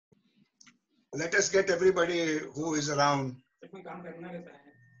Let us get everybody who is around.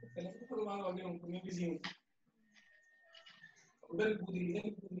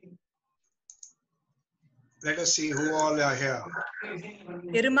 Let us see who all are here.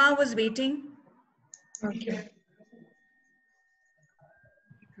 Irma was waiting. Okay.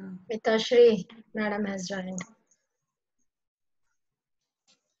 Mitashri, madam has joined.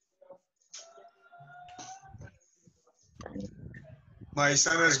 My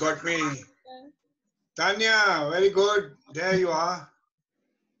son has got me. Tanya, very good. There you are.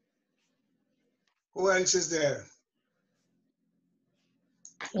 Who else is there?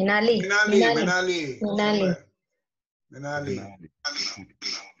 Minali. Minali. Minali. Minali.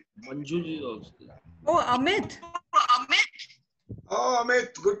 Manjuji is also there. Oh, Amit. Oh,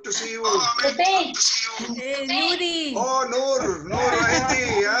 Amit, good to see you. Hey, Noori. Oh, Noor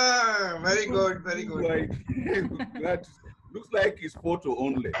Wahidi. Yeah, very good, very good. Looks like his photo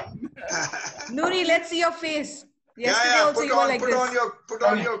only. Noori, let's see your face. Yesterday also you were like this. Put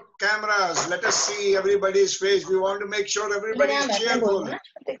on your cameras. Let us see everybody's face. We want to make sure everybody is cheerful.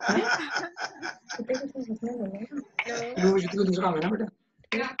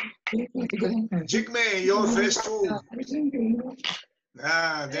 Jigme, your face too.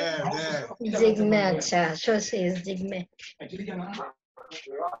 Ah, there. Jigme, acha. Shoshi is Jigme.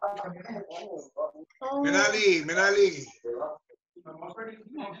 Minali.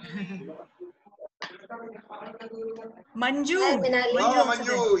 Manju. Hi, Minali. Oh,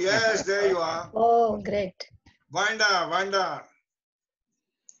 Manju. Yes, there you are. Oh, great. Vanda.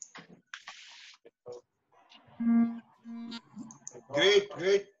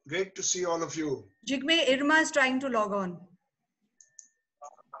 Great to see all of you. Jigme, Irma is trying to log on.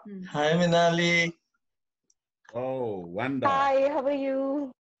 Hi, Minali. Oh, Wanda. Hi, how are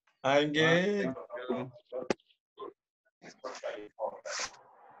you? I'm good.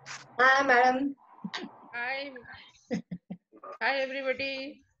 Hi, madam. Hi. Hi,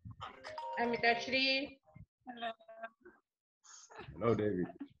 everybody. I'm Mitashri. Hello, David.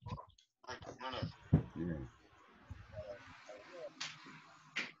 Yeah.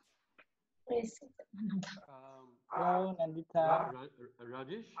 Hello, Nandita.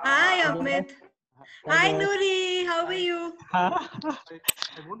 Rajesh? Hi, Amit. Hi, Noori. How are you?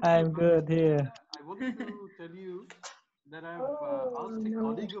 I'm good here. I wanted to tell you that I've asked a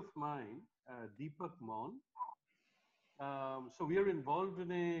colleague of mine, Deepak Mon. So we are involved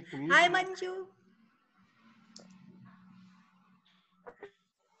in a community. Hi, Manju.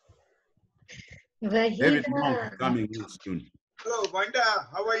 David Monk coming in soon. Hello, Vanda.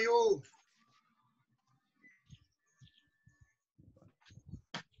 How are you?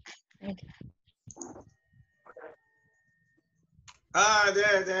 Ah,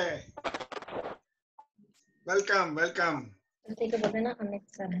 there. Welcome. Let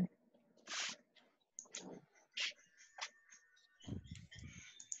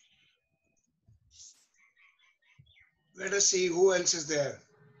us see who else is there.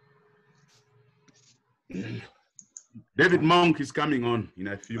 David Monk is coming on in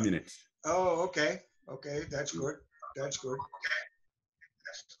a few minutes. Oh, okay. That's good.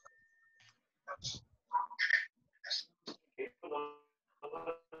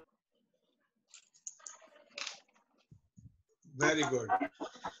 Very good.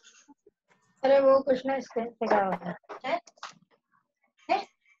 अरे वो कुछ ना screen से गायब हो गया है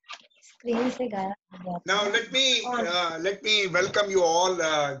screen से गायब हो गया. Now let me welcome you all.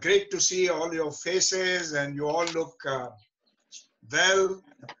 Great to see all your faces, and you all look well.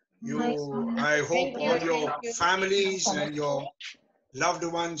 I hope all your families and your loved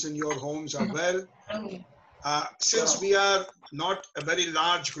ones in your homes are well. Since we are not a very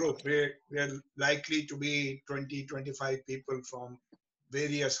large group, we are likely to be 20-25 people from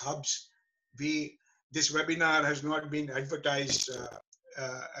various hubs. This webinar has not been advertised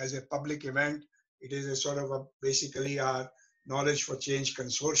as a public event. It is a sort of basically our Knowledge for Change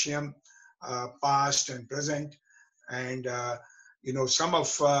Consortium, past and present. And some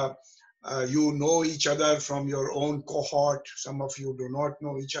of you know each other from your own cohort. Some of you do not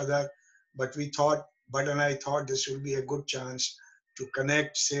know each other, but Bud and I thought this will be a good chance to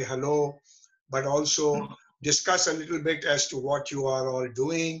connect, say hello, but also discuss a little bit as to what you are all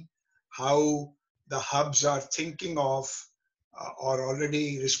doing, how the hubs are thinking of or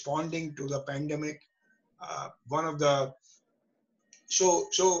already responding to the pandemic. So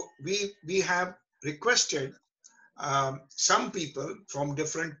we have requested some people from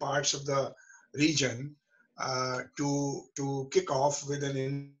different parts of the region to kick off with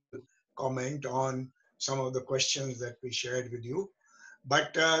an comment on some of the questions that we shared with you.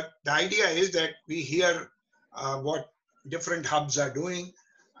 But the idea is that we hear what different hubs are doing,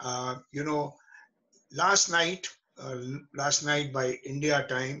 You know, last night by India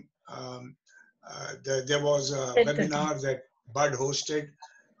time, there was a webinar that Bud hosted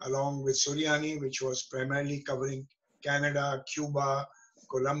along with Suryani, which was primarily covering Canada, Cuba,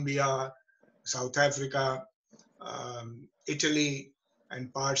 Colombia, South Africa, Italy,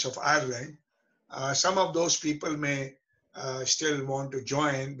 and parts of Ireland. Some of those people may still want to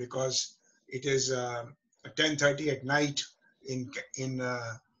join because it is 10:30 at night in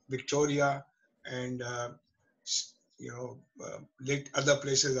Victoria, and you know, other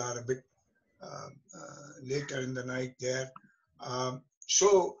places are a bit later in the night there.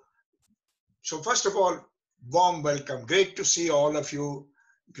 So first of all, warm welcome. Great to see all of you.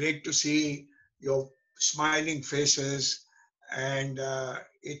 Great to see your smiling faces. And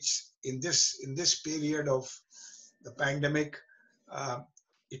it's in this period of the pandemic,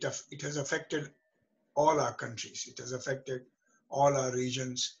 it has affected all our countries. It has affected all our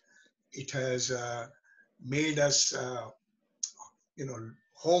regions. It has made us,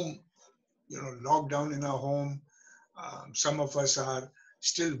 home, locked down in our home. Some of us are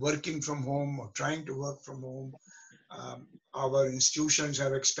still working from home or trying to work from home. Our institutions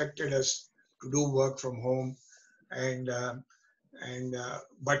have expected us to do work from home,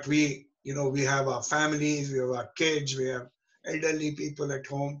 but we have our families, we have our kids, we have elderly people at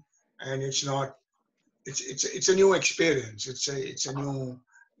home, and it's a new experience. It's a new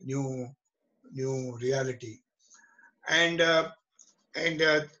reality, and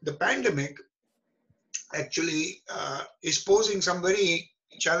the pandemic actually is posing some very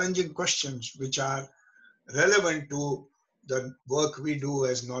challenging questions which are relevant to the work we do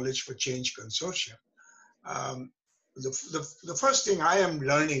as Knowledge for Change Consortium. The first thing I am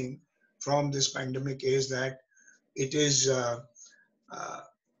learning from this pandemic is that it is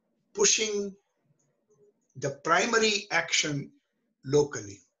pushing the primary action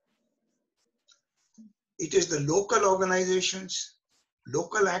locally. It is the local organizations,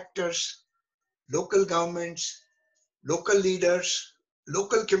 local actors, local governments, local leaders,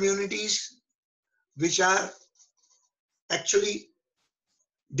 local communities, which are actually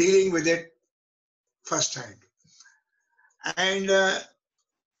dealing with it firsthand. And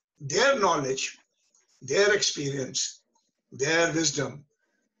their knowledge, their experience, their wisdom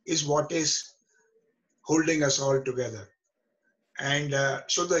is what is holding us all together. And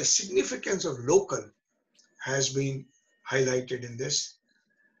so the significance of local has been highlighted in this,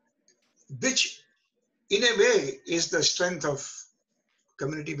 which in a way is the strength of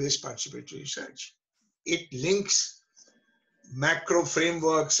community-based participatory research. It links macro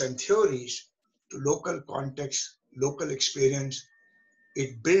frameworks and theories to local context, local experience.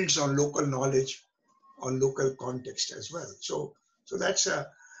 It builds on local knowledge, on local context as well. So that's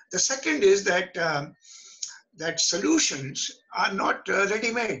the second is that that solutions are not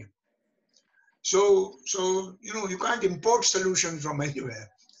ready-made. So you can't import solutions from anywhere.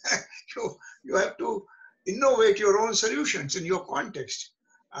 You have to innovate your own solutions in your context.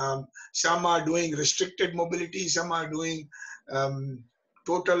 Some are doing restricted mobility, some are doing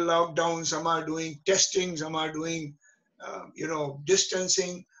total lockdown, some are doing testing, some are doing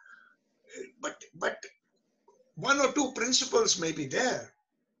distancing. But one or two principles may be there.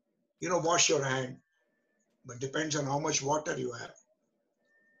 Wash your hand, but depends on how much water you have.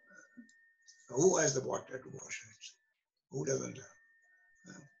 Who has the water to wash hands? Who doesn't have?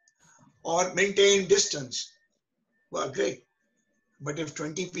 Or maintain distance. Well, great. But if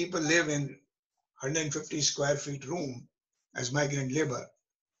 20 people live in 150 square feet room as migrant labor,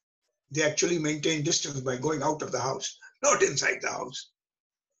 they actually maintain distance by going out of the house, not inside the house.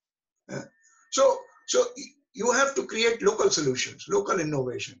 So you have to create local solutions, local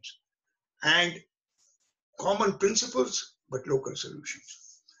innovations, and common principles, but local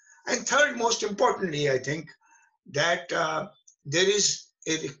solutions. And third, most importantly, I think that there is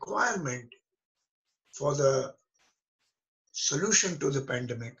a requirement for the solution to the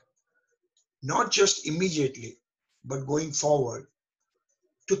pandemic, not just immediately, but going forward,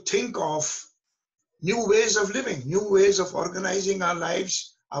 to think of new ways of living, new ways of organizing our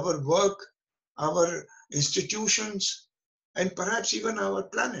lives, our work, our institutions, and perhaps even our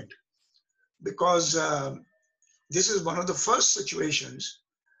planet. Because this is one of the first situations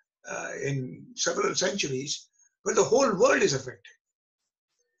in several centuries where the whole world is affected.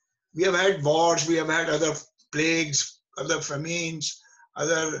 We have had wars, we have had other plagues, other famines,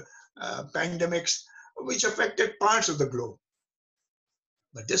 other pandemics, which affected parts of the globe.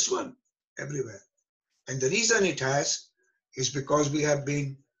 But this one, everywhere. And the reason it has is because we have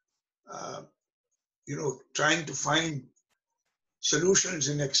been, trying to find solutions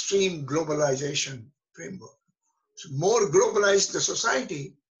in extreme globalization framework. So more globalized the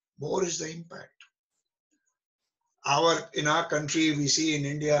society, more is the impact. In our country, we see in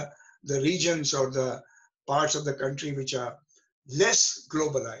India, the regions or the parts of the country which are less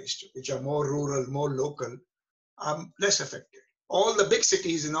globalized, which are more rural, more local, are less affected. All the big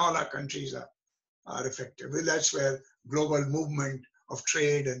cities in all our countries are affected. Well, that's where global movement of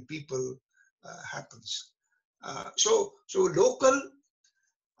trade and people happens. So local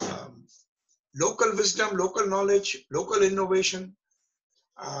wisdom, local knowledge, local innovation,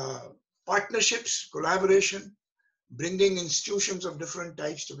 partnerships, collaboration, bringing institutions of different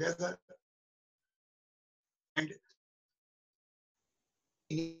types together, and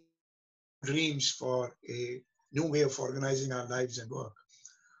dreams for a new way of organizing our lives and work.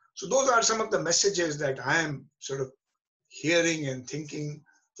 So those are some of the messages that I am sort of hearing and thinking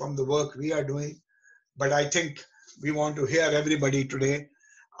from the work we are doing. But I think we want to hear everybody today.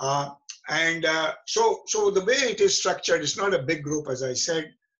 So the way it is structured, it's not a big group, as I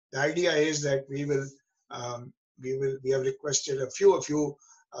said. The idea is that we have requested a few of you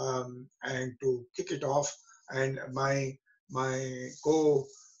and to kick it off. And my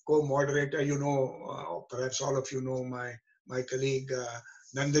co-moderator, you know, perhaps all of you know my colleague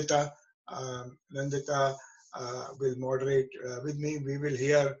Nandita. Nandita will moderate with me. We will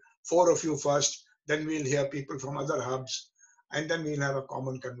hear 4 of you first, then we'll hear people from other hubs, and then we'll have a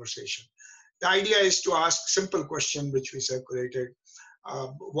common conversation. The idea is to ask simple questions which we circulated.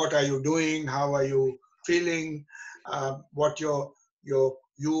 What are you doing? How are you feeling? What you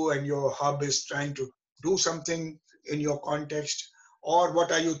and your hub is trying to do something in your context, or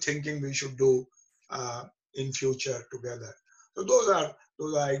what are you thinking we should do in future together? So those are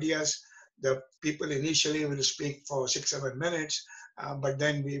ideas. The people initially will speak for 6-7 minutes, but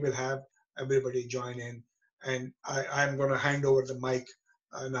then we will have everybody join in. And I'm going to hand over the mic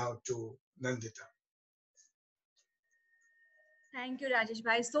now to Nandita. Thank you, Rajesh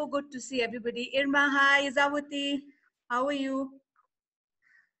Bhai. So good to see everybody. Irma, hi. Izawati, how are you?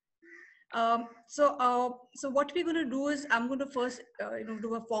 So what we're going to do is I'm going to first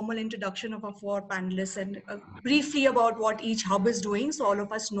do a formal introduction of our 4 panelists and briefly about what each hub is doing, so all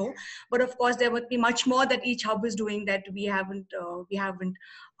of us know. But of course, there would be much more that each hub is doing that we haven't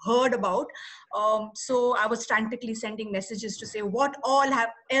heard about. So I was frantically sending messages to say what all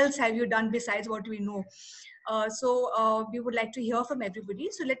else have you done besides what we know. So we would like to hear from everybody.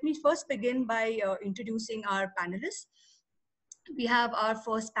 So let me first begin by introducing our panelists. We have our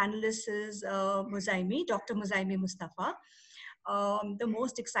first panelist is Muzaimi, Dr. Muzaimi Mustafa. The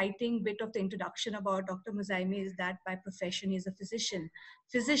most exciting bit of the introduction about Dr. Muzaimi is that by profession he is a physician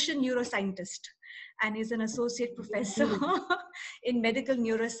neuroscientist, and he's an associate professor in medical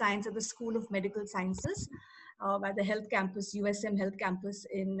neuroscience at the School of Medical Sciences at the Health Campus, USM Health Campus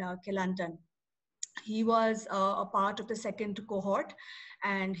in Kelantan. He was a part of the 2nd cohort,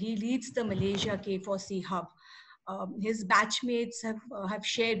 and he leads the Malaysia K4C hub. His batchmates have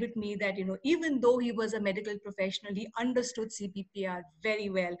shared with me that, even though he was a medical professional, he understood CBPR very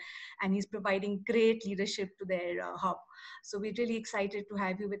well, and he's providing great leadership to their hub. So we're really excited to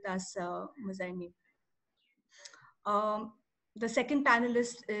have you with us, Muzaimi. The second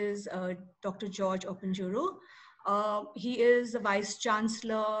panelist is Dr. George Openjuru. He is the Vice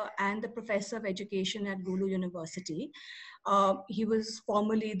Chancellor and the Professor of Education at Gulu University. He was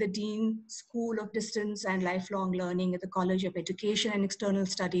formerly the Dean, School of Distance and Lifelong Learning at the College of Education and External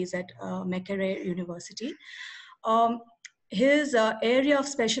Studies at Makerere University. His area of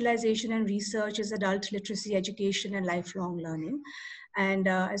specialization and research is adult literacy education and lifelong learning. And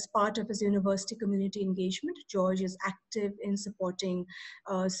as part of his university community engagement, George is active in supporting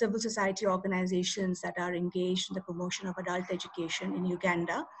civil society organizations that are engaged in the promotion of adult education in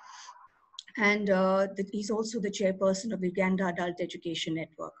Uganda. And he's also the chairperson of the Uganda Adult Education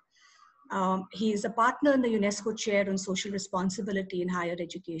Network. He is a partner in the UNESCO Chair on Social Responsibility in Higher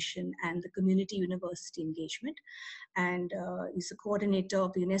Education and the Community University Engagement. And he's a coordinator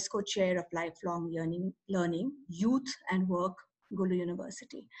of the UNESCO Chair of Lifelong Learning, Youth and Work, Gulu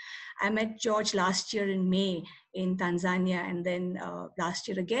University. I met George last year in May in Tanzania, and then last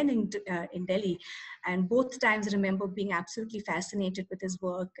year again in Delhi. And both times I remember being absolutely fascinated with his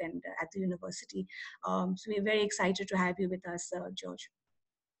work and at the university. So we're very excited to have you with us, George.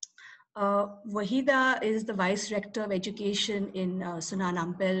 Wahida is the Vice Rector of Education in Sunan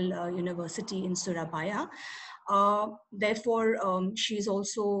Ampel University in Surabaya. Therefore, she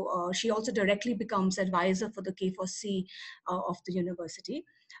also directly becomes advisor for the K4C of the university.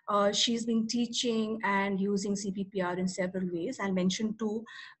 She's been teaching and using CBPR in several ways. I'll mention 2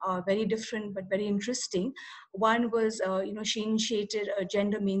 very different but very interesting. One was, she initiated a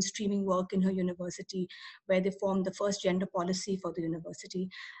gender mainstreaming work in her university, where they formed the first gender policy for the university.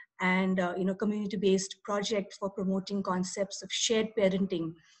 and community-based projects for promoting concepts of shared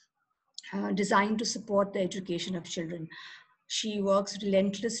parenting designed to support the education of children. She works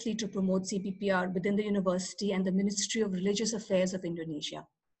relentlessly to promote CBPR within the university and the Ministry of Religious Affairs of Indonesia.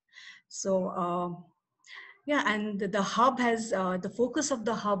 So yeah, and the hub has, the focus of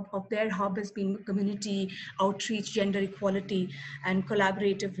their hub has been community outreach, gender equality, and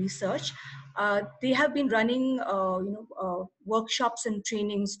collaborative research. They have been running, workshops and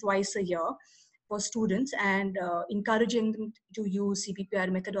trainings twice a year for students and encouraging them to use CBPR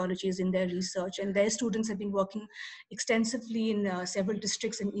methodologies in their research. And their students have been working extensively in several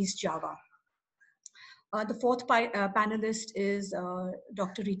districts in East Java. The fourth panelist is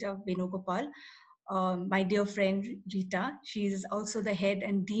Dr. Rita Venugopal. My dear friend Rita. She is also the head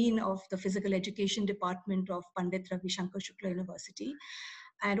and dean of the physical education department of Pandit Ravi Shankar Shukla University,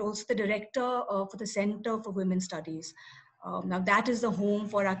 and also the director for the Center for Women Studies. Now that is the home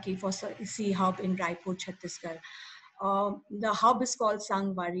for our K4C hub in Raipur, Chhattisgarh. The hub is called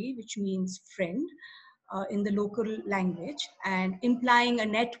Sangwari, which means friend in the local language, and implying a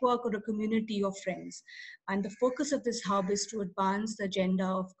network or a community of friends. And the focus of this hub is to advance the agenda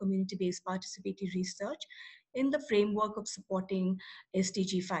of community-based participatory research in the framework of supporting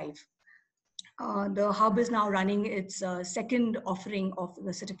SDG 5. The hub is now running its second offering of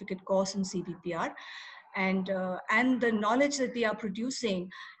the certificate course in CBPR. And the knowledge that they are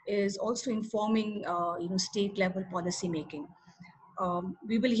producing is also informing state level policy making.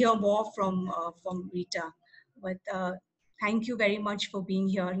 We will hear more from Rita, but thank you very much for being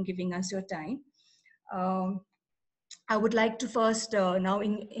here and giving us your time. I would like to first now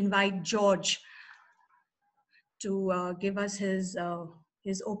invite George to give us his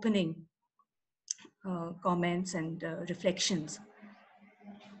opening comments and reflections.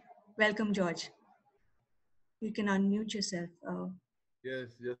 Welcome, George. You can unmute yourself.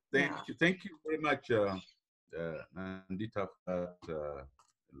 Yes, thank you very much, Nandita, for that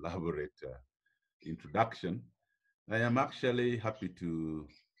elaborate introduction. I am actually happy to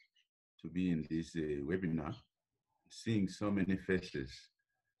be in this webinar, seeing so many faces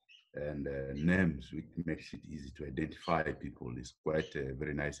and names, which makes it easy to identify people. It's quite a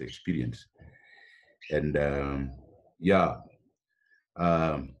very nice experience. And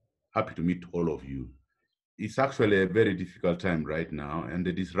happy to meet all of you. It's actually a very difficult time right now, and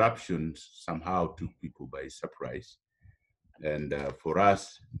the disruptions somehow took people by surprise. And for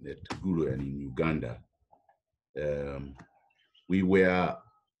us at Gulu and in Uganda, we were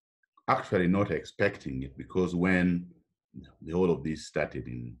actually not expecting it, because when the whole of this started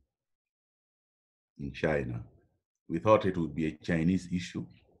in China, we thought it would be a Chinese issue.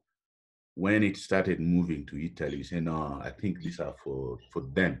 When it started moving to Italy, we said, no, I think these are for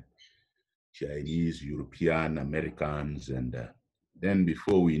them, Chinese, European, Americans. And then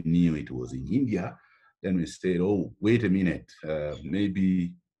before we knew it was in India, then we said, oh, wait a minute,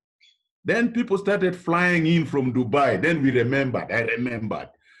 maybe. Then people started flying in from Dubai. Then I remembered,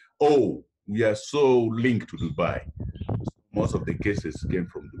 oh, we are so linked to Dubai. Most of the cases came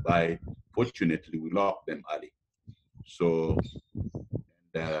from Dubai. Fortunately, we locked them early. So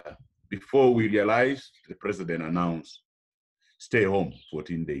before we realized, the president announced, stay home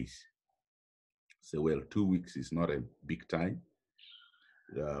 14 days. So, well, 2 weeks is not a big time.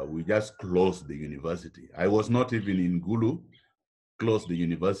 We just closed the university. I was not even in Gulu, closed the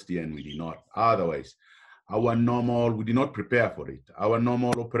university, and we did not. Otherwise, we did not prepare for it. Our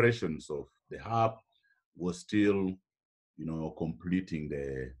normal operations of the hub was still, completing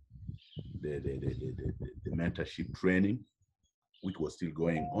the mentorship training, which was still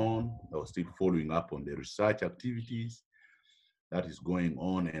going on. I was still following up on the research activities that is going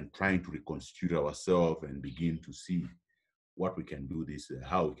on, and trying to reconstitute ourselves and begin to see what we can do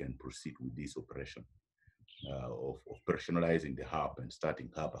how we can proceed with this operation of operationalizing the hub and starting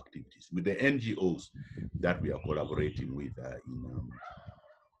hub activities with the NGOs that we are collaborating with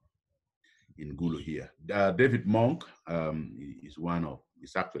in Gulu here. David Monk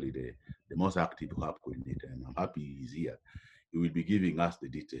is actually the most active hub coordinator, and I'm happy he's here. He will be giving us the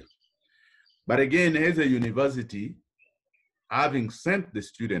detail. But again, as a university, having sent the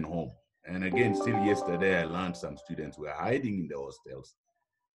student home, and again, still yesterday, I learned some students were hiding in the hostels.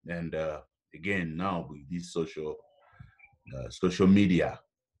 And again, now with this social media,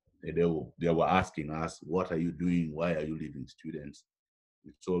 they were asking us, what are you doing? Why are you leaving students?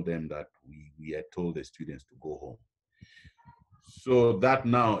 We told them that we had told the students to go home. So that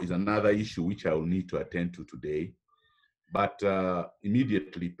now is another issue which I will need to attend to today. But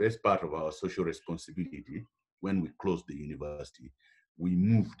immediately, as part of our social responsibility, when we closed the university, we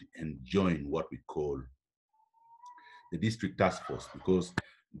moved and joined what we call the district task force, because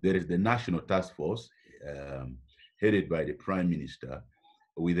there is the National Task Force headed by the Prime Minister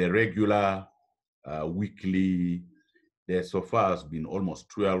with a regular weekly, there so far has been almost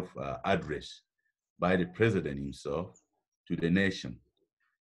 12 address by the President himself to the nation.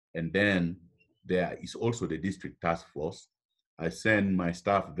 And then there is also the District Task Force. I send my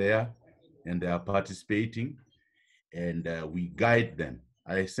staff there and they are participating and we guide them.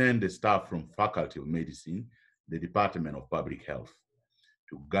 I send the staff from Faculty of Medicine, the Department of Public Health,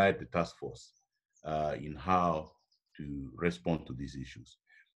 to guide the task force in how to respond to these issues.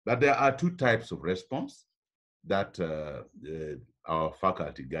 But there are two types of response that our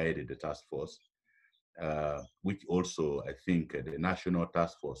faculty guided the task force, which also I think the National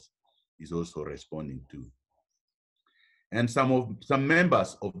Task Force is also responding to. And some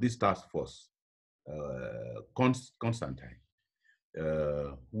members of this task force, Constantine,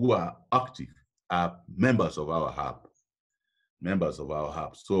 who are active, are members of our hub.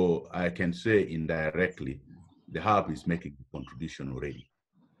 So I can say indirectly, the hub is making a contribution already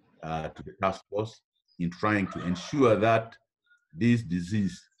to the task force in trying to ensure that this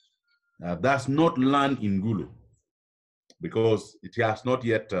disease does not land in Gulu, because it has not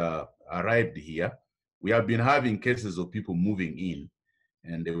yet arrived here. We have been having cases of people moving in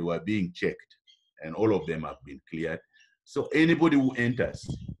and they were being checked and all of them have been cleared. So anybody who enters,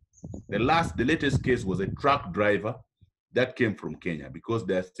 the latest case was a truck driver that came from Kenya because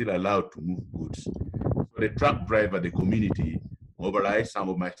they're still allowed to move goods. So the truck driver, the community mobilized, some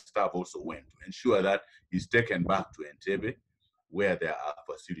of my staff also went to ensure that he's taken back to Entebbe where there are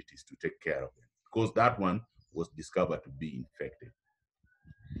facilities to take care of him, because that one was discovered to be infected.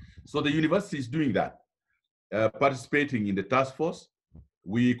 So the university is doing that, participating in the task force.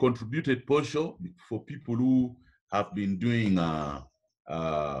 We contributed Posho for people who have been doing,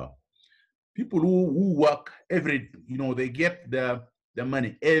 people who work they get the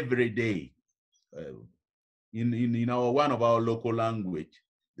money every day. In one of our local language,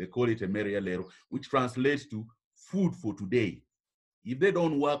 they call it a merialero, which translates to food for today. If they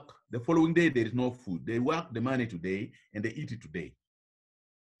don't work, the following day there is no food. They work the money today and they eat it today.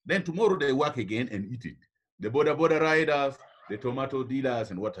 Then tomorrow they work again and eat it. The border riders, the tomato dealers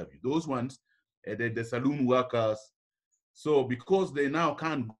and what have you, those ones, the saloon workers. So because they now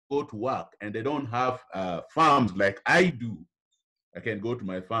can't go to work and they don't have farms like I do, I can go to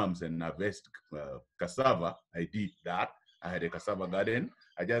my farms and harvest cassava. I did that. I had a cassava garden.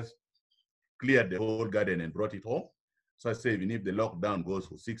 I just cleared the whole garden and brought it home. So I say, even if the lockdown goes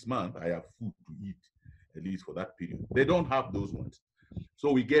for 6 months, I have food to eat, at least for that period. They don't have those ones.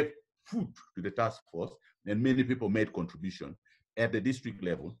 So we gave food to the task force, and many people made contribution at the district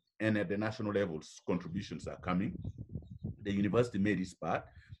level and at the national levels. Contributions are coming. The university made its part.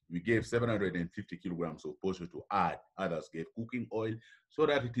 We gave 750 kilograms of posho to add. Others gave cooking oil so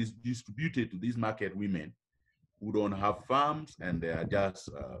that it is distributed to these market women who don't have farms and they are just,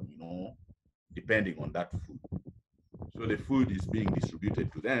 depending on that food. So the food is being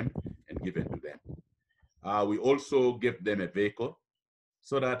distributed to them and given to them. We also give them a vehicle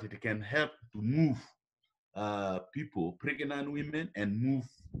so that it can help to move people, pregnant women, and move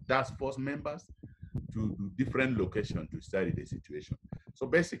task force members to different locations to study the situation. So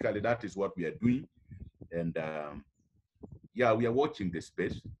basically, that is what we are doing. And we are watching the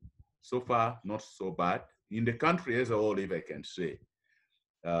space. So far, not so bad. In the country as a whole, if I can say,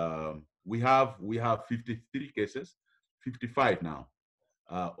 we have 53 cases, 55 now,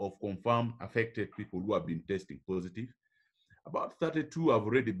 of confirmed affected people who have been testing positive. About 32 have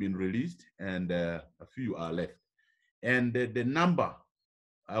already been released and a few are left. And the number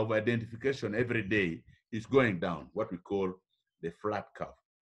of identification every day is going down, what we call the flat curve.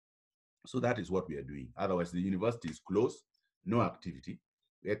 So that is what we are doing. Otherwise, the university is closed, no activity,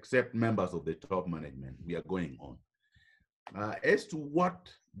 except members of the top management. We are going on. As to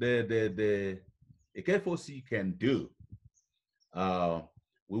what the K4C can do,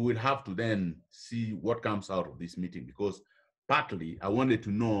 we will have to then see what comes out of this meeting, because partly I wanted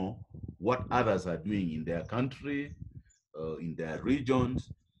to know what others are doing in their country, in their regions,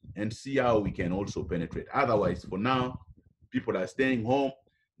 and see how we can also penetrate. Otherwise, for now, people are staying home,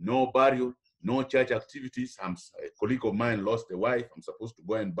 no burial, no church activities. A colleague of mine lost a wife. I'm supposed to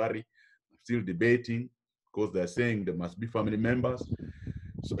go and bury. I'm still debating because they're saying there must be family members.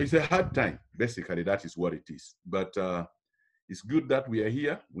 So it's a hard time. Basically, that is what it is. But it's good that we are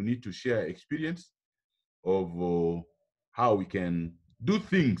here. We need to share experience of how we can do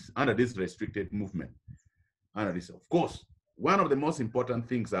things under this restricted movement. Under this, of course, one of the most important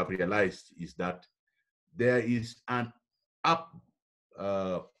things I've realized is that there is an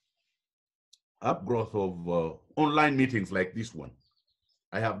upgrowth of online meetings like this one.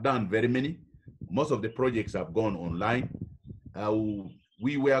 I have done very many. Most of the projects have gone online.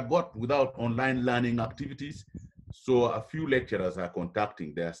 We were got without online learning activities, so a few lecturers are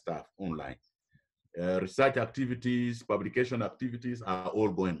contacting their staff online. Research activities, publication activities are all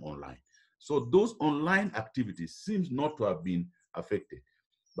going online. So those online activities seems not to have been affected,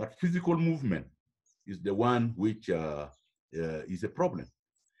 but physical movement is the one which is a problem.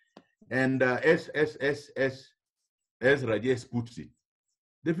 And as Rajesh puts it,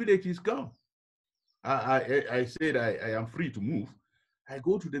 the village is gone. I said I am free to move. I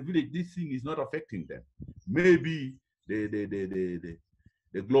go to the village. This thing is not affecting them. Maybe the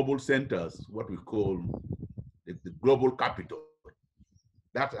global centers, what we call the global capital,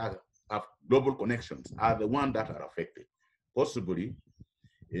 that have global connections, are the ones that are affected. Possibly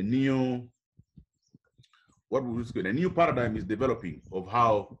a new a new paradigm is developing of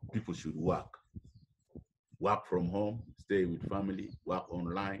how people should work. Work from home, stay with family, work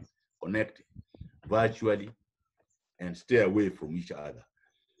online, connect virtually, and stay away from each other.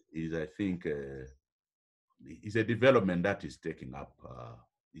 Is, I think, is a development that is taking up,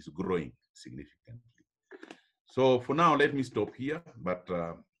 is growing significantly. So for now, let me stop here, but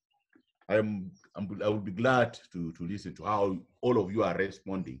I will be glad to listen to how all of you are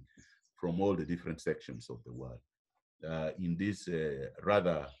responding from all the different sections of the world in this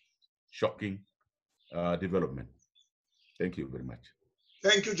rather shocking development. Thank you very much.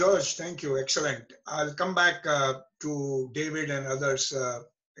 Thank you, George. Thank you. Excellent. I'll come back to David and others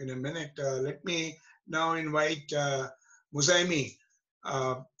in a minute. Let me now invite Muzaimi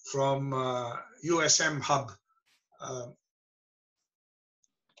from USM Hub.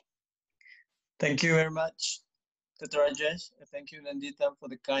 Thank you very much, Dr. Rajesh. Thank you, Nandita, for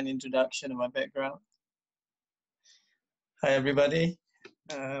the kind introduction of my background. Hi, everybody.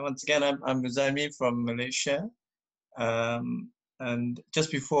 Once again, I'm Muzaimi from Malaysia. And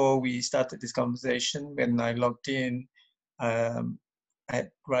just before we started this conversation, when I logged in, I had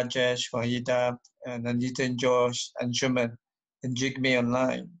Rajesh, Wahida, and Nandita and George and Shuman and Jigme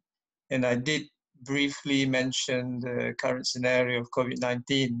online. And I did briefly mention the current scenario of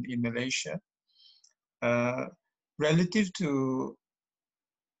COVID-19 in Malaysia. Relative to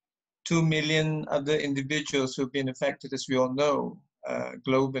 2 million other individuals who've been affected, as we all know,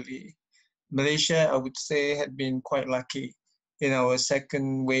 globally, Malaysia, I would say, had been quite lucky in our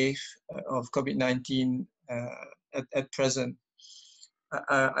second wave of COVID-19 at present.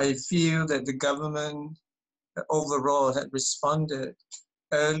 I feel that the government overall had responded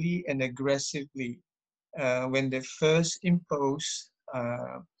early and aggressively when they first imposed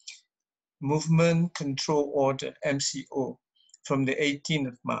Movement Control Order, MCO, from the 18th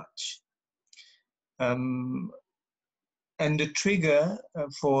of March. And the trigger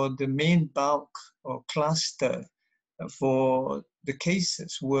for the main bulk or cluster for the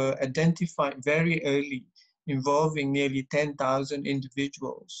cases were identified very early, involving nearly 10,000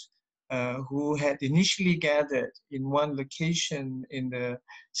 individuals who had initially gathered in one location in the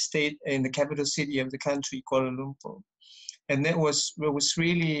state, in the capital city of the country, Kuala Lumpur. And that was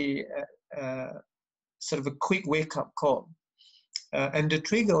really sort of a quick wake-up call. And the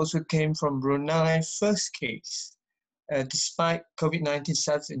trigger also came from Brunei first case. Despite COVID-19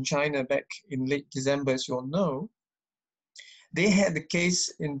 started in China back in late December, as you all know, they had the case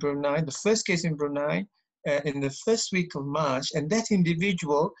in Brunei, the first case in Brunei, in the first week of March, and that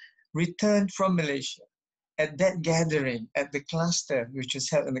individual returned from Malaysia at that gathering at the cluster, which was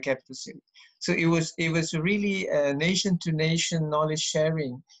held in the capital city. So it was really a nation-to-nation knowledge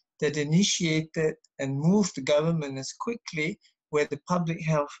sharing that initiated and moved the government as quickly, where the Public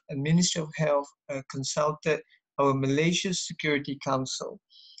Health and Ministry of Health consulted our Malaysia Security Council,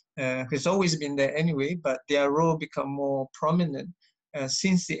 who's always been there anyway, but their role became more prominent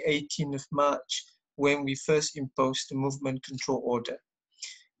since the 18th of March, when we first imposed the Movement Control Order.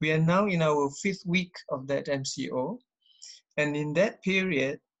 We are now in our 5th week of that MCO, and in that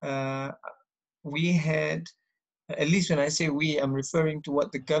period, we had, at least when I say we, I'm referring to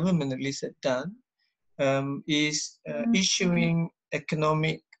what the government at least had done, is issuing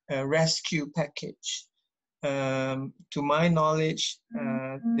economic rescue package. To my knowledge,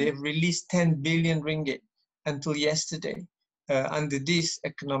 they've released 10 billion ringgit until yesterday under this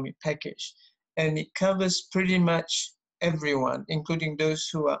economic package. And it covers pretty much everyone, including those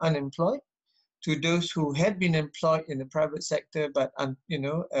who are unemployed, to those who had been employed in the private sector but had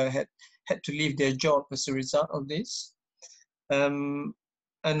to leave their job as a result of this. And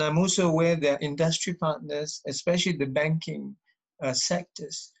I'm also aware there are industry partners, especially the banking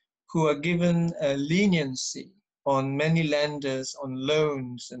sectors, who are given leniency on many lenders, on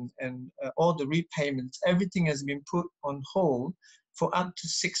loans and all the repayments. Everything has been put on hold for up to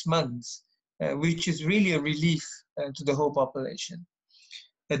 6 months, which is really a relief to the whole population.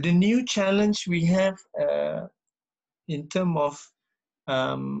 The new challenge we have in terms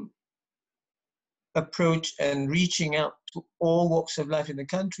of approach and reaching out to all walks of life in the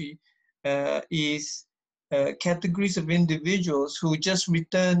country is categories of individuals who just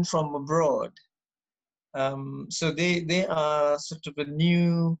returned from abroad. So they are sort of a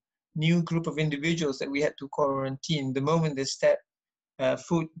new group of individuals that we had to quarantine the moment they step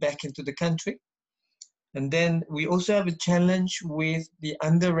foot back into the country. And then we also have a challenge with the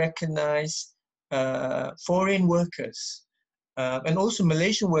under-recognized foreign workers and also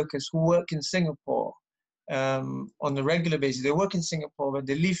Malaysian workers who work in Singapore on a regular basis. They work in Singapore, but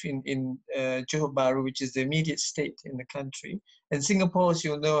they live in Johor Bahru, which is the immediate state in the country. And Singapore, as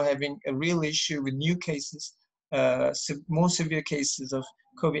you'll know, having a real issue with new cases, more severe cases of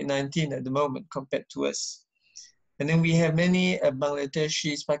COVID-19 at the moment compared to us. And then we have many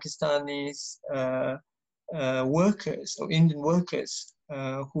Bangladeshis, Pakistanis, workers or Indian workers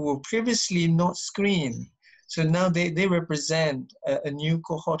who were previously not screened. So now they represent a new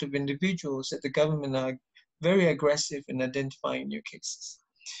cohort of individuals that the government are very aggressive in identifying new cases.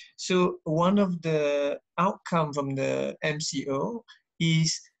 So one of the outcomes from the MCO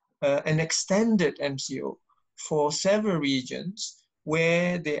is an extended MCO for several regions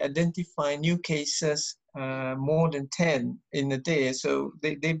where they identify new cases more than 10 in a day. So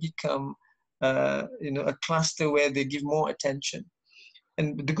they become a cluster where they give more attention.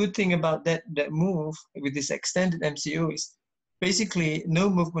 And the good thing about that move with this extended MCO is basically no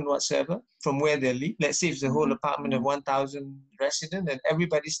movement whatsoever from where they live. Let's say it's a whole apartment of 1,000 residents and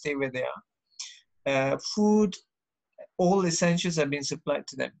everybody stay where they are. Food, all essentials are being supplied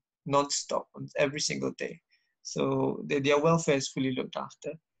to them non-stop every single day. So their welfare is fully looked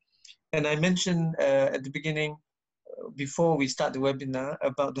after. And I mentioned at the beginning, before we start the webinar,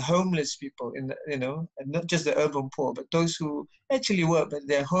 about the homeless people in the, not just the urban poor, but those who actually work but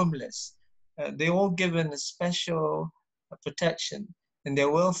they're homeless. They're all given a special protection, and their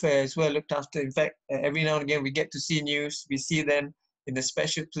welfare is well looked after. In fact, every now and again we get to see news. We see them in a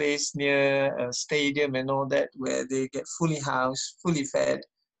special place near a stadium and all that, where they get fully housed, fully fed,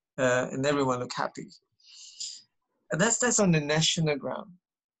 and everyone look happy. And that's on the national ground.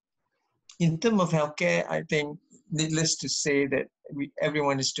 In terms of healthcare, I think needless to say that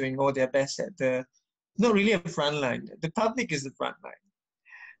everyone is doing all their best at not really a front line. The public is the front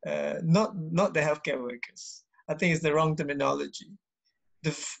line, not the healthcare workers. I think it's the wrong terminology.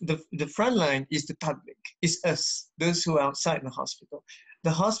 The front line is the public, is us, those who are outside the hospital.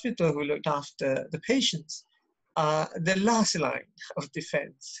 The hospital who looked after the patients are the last line of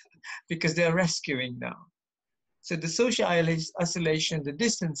defense because they're rescuing now. So the social isolation, the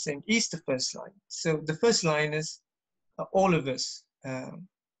distancing is the first line. So the first line is all of us,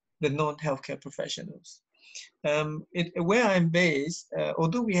 the non-healthcare professionals. Where I'm based,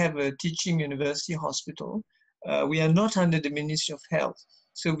 although we have a teaching university hospital, we are not under the Ministry of Health.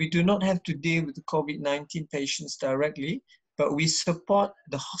 So we do not have to deal with the COVID-19 patients directly, but we support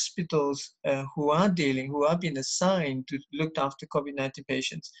the hospitals who are being assigned to look after COVID-19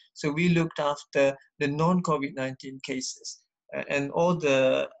 patients. So we looked after the non-COVID-19 cases and all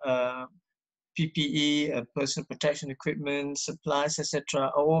the PPE, personal protection equipment, supplies, etc.,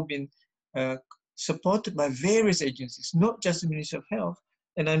 are all been supported by various agencies, not just the Ministry of Health.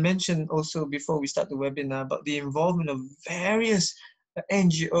 And I mentioned also before we start the webinar about the involvement of various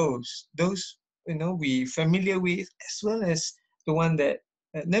NGOs, those we familiar with, as well as the one that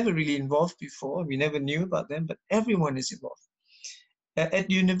never really involved before. We never knew about them, but everyone is involved. At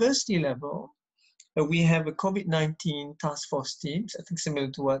university level, we have a COVID-19 task force teams, I think similar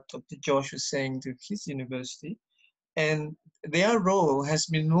to what Dr. Josh was saying to his university. And their role has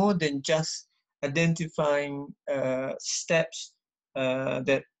been more than just identifying steps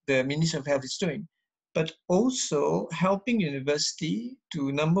that the Ministry of Health is doing, but also helping university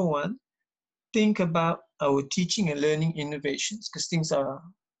to, number one, think about our teaching and learning innovations, because things are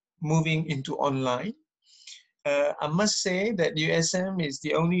moving into online. I must say that USM is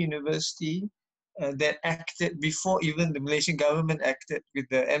the only university that acted before even the Malaysian government acted with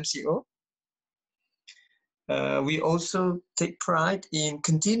the MCO. We also take pride in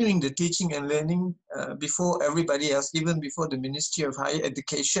continuing the teaching and learning before everybody else, even before the Ministry of Higher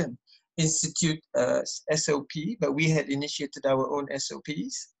Education institute SOP, but we had initiated our own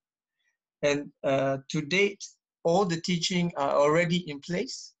SOPs. And to date, all the teaching are already in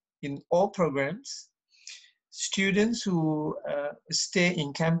place in all programs. Students who stay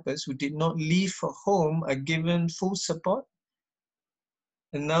in campus, who did not leave for home, are given full support.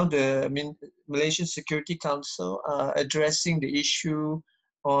 And now the Malaysian Security Council are addressing the issue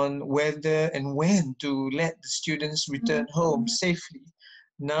on whether and when to let the students return home safely.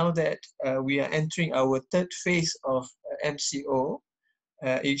 Now that we are entering our third phase of MCO,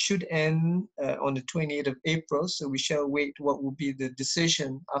 it should end on the 28th of April, so we shall wait what will be the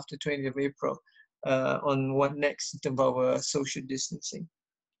decision after 20th of April on what next in terms of our social distancing.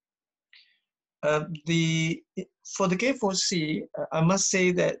 For the K4C, I must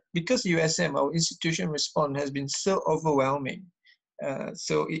say that because USM, our institution response has been so overwhelming,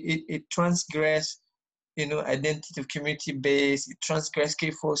 so it transgressed, identity of community base, it transgressed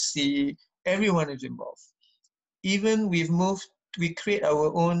K4C, everyone is involved. Even we create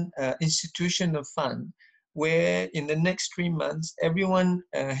our own institutional fund where in the next 3 months, everyone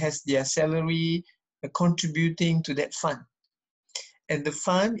has their salary contributing to that fund. And the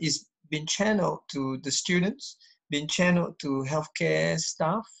fund is being channeled to the students, being channeled to healthcare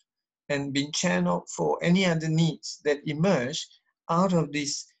staff, and being channeled for any other needs that emerge out of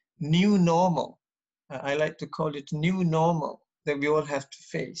this new normal. I like to call it new normal that we all have to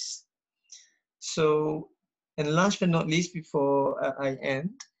face. So, and last but not least, before I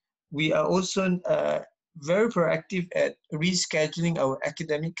end, we are also very proactive at rescheduling our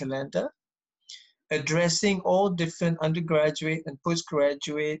academic calendar, addressing all different undergraduate and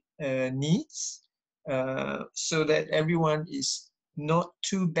postgraduate needs so that everyone is not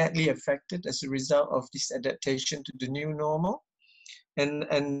too badly affected as a result of this adaptation to the new normal. And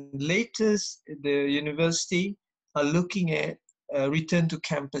latest, the university are looking at a return to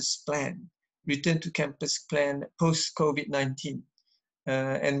campus plan post-COVID-19.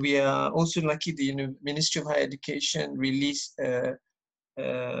 And we are also lucky the Ministry of Higher Education released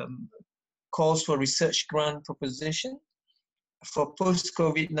calls for research grant proposition for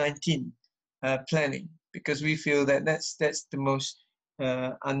post-COVID-19 planning, because we feel that that's the most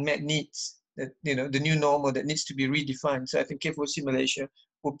unmet needs, that the new normal that needs to be redefined. So I think K4C Malaysia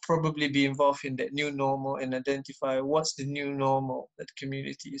will probably be involved in that new normal and identify what's the new normal that the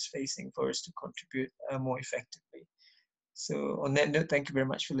community is facing for us to contribute more effectively. So on that note, thank you very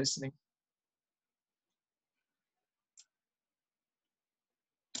much for listening.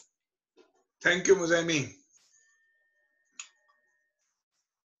 Thank you, Muzaimi.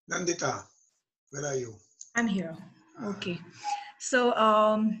 Nandita, where are you? I'm here. Okay. So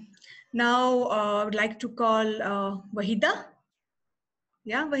now I would like to call Wahida.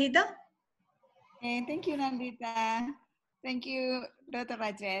 Yeah, Wahida? Thank you, Nandita. Thank you, Dr.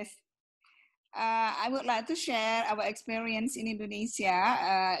 Rajesh. I would like to share our experience in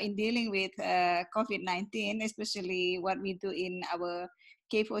Indonesia in dealing with COVID-19, especially what we do in our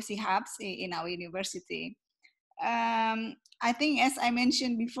K4C hubs in our university. I think, as I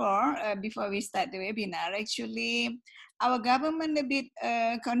mentioned before, before we start the webinar, actually, our government a bit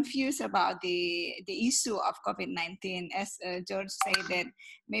confused about the issue of COVID-19. As George said, that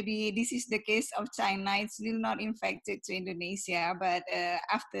maybe this is the case of China, it's still not infected to Indonesia, but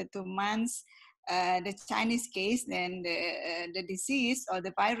after 2 months, the Chinese case, then the disease or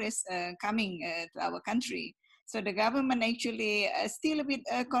the virus coming to our country. So the government actually still a bit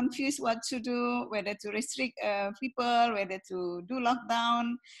confused what to do, whether to restrict people, whether to do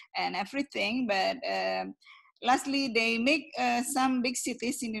lockdown and everything. But lastly, they make some big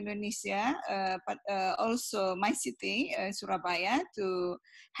cities in Indonesia, but also my city, Surabaya, to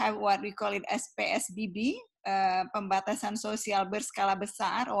have what we call it as PSBB, pembatasan sosial berskala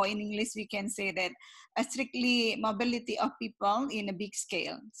besar, or in English we can say that strictly mobility of people in a big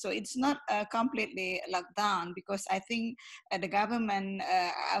scale. So it's not completely locked down, because I think the government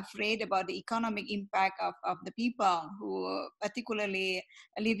are afraid about the economic impact of the people who particularly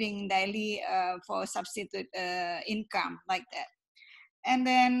living daily for substitute income like that. And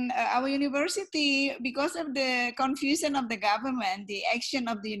then our university, because of the confusion of the government, the action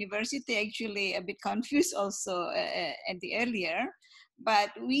of the university actually a bit confused also at the earlier.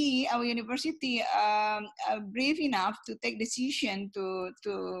 But we, our university, are brave enough to take decision to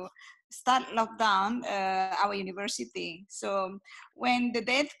start lockdown our university. So when the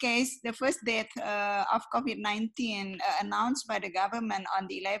death case, the first death of COVID-19 announced by the government on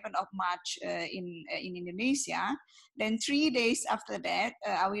the 11th of March in Indonesia, then 3 days after that,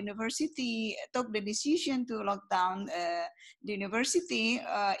 our university took the decision to lock down the university,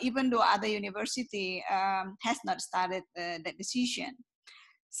 even though other university has not started that decision.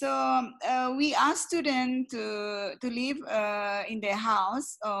 So we asked students to live in their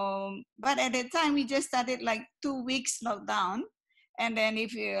house, but at that time we just started like 2 weeks lockdown, And then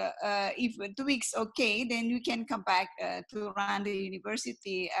if 2 weeks okay, then you can come back to run the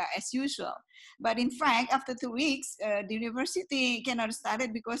university as usual. But in fact, after 2 weeks, the university cannot start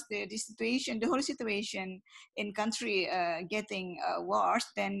it because the whole situation in country getting worse.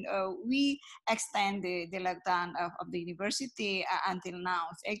 Then we extend the lockdown of the university until now.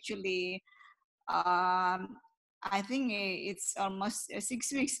 It's actually, I think it's almost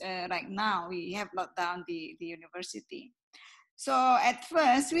 6 weeks right now. We have locked down the university. So at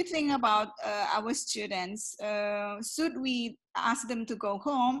first, we think about our students. Should we ask them to go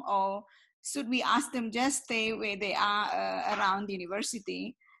home, or should we ask them just stay where they are around the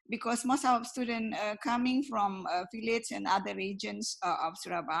university? Because most of our students coming from village and other regions of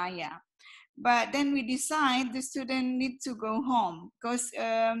Surabaya. But then we decide the student need to go home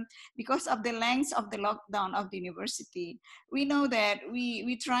because of the length of the lockdown of the university. We know that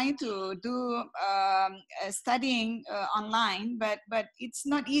we try to do studying online, but it's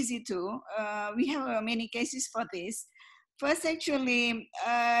not easy to. We have many cases for this. First, actually,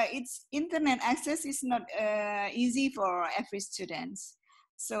 it's internet access is not easy for every student.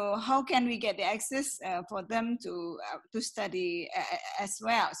 So how can we get the access for them to study as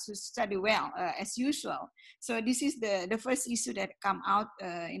well, to study well as usual? So this is the first issue that come out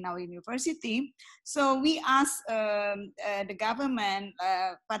in our university. So we ask the government,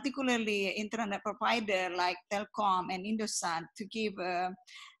 particularly internet provider like Telkom and Indosat, to give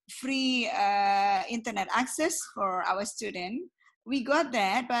free internet access for our students. We got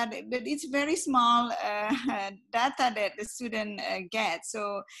that, but it's very small data that the student gets.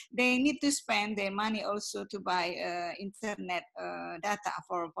 So they need to spend their money also to buy internet data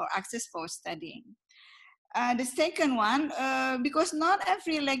for access for studying. The second one, because not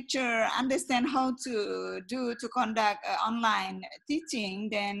every lecturer understand how to conduct online teaching,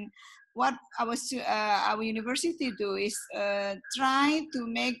 then what our university do is try to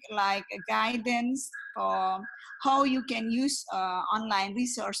make like a guidance for how you can use online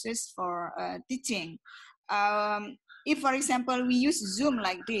resources for teaching. If, for example, we use Zoom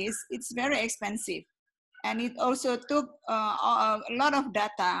like this, it's very expensive. And it also took a lot of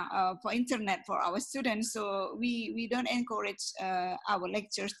data for internet for our students. So we don't encourage our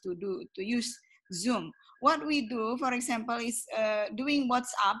lecturers to use Zoom. What we do, for example, is doing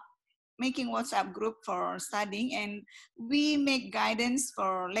WhatsApp, making WhatsApp group for studying, and we make guidance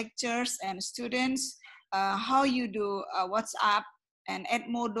for lecturers and students how you do WhatsApp and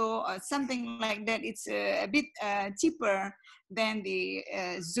Edmodo or something like that. It's a bit cheaper than the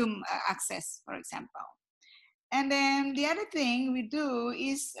Zoom access, for example. And then the other thing we do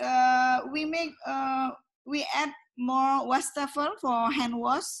is we add more wastafel for hand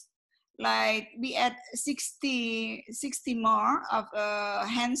wash. Like we add 60 more of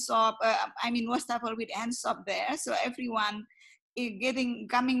hand soap, wastafel with hand soap there. So everyone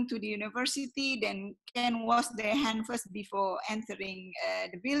coming to the university then can wash their hand first before entering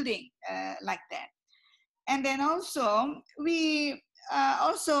the building, like that. And then also we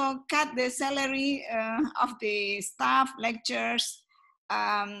also cut the salary of the staff, lecturers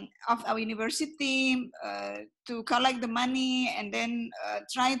of our university to collect the money, and then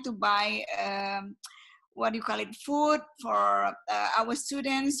try to buy food for our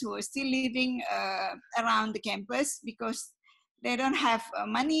students who are still living around the campus, because they don't have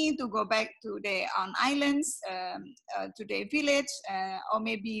money to go back to their own islands, to their village, or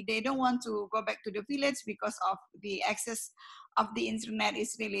maybe they don't want to go back to the village because of the access of the internet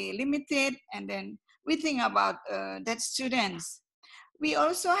is really limited. And then we think about that students. We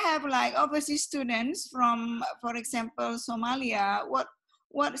also have like overseas students from, for example, Somalia.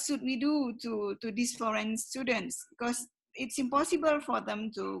 What should we do to these foreign students? Because it's impossible for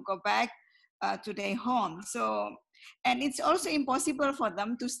them to go back to their home. So, and it's also impossible for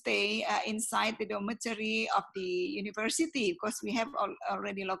them to stay inside the dormitory of the university, because we have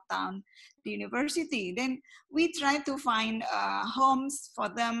already locked down the university. Then we try to find homes for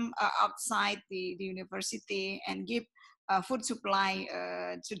them outside the university and give food supply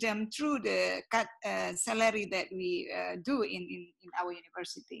to them through the cut salary that we do in our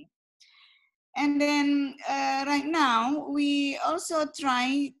university. And then right now, we also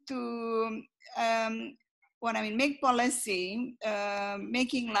try to make policy,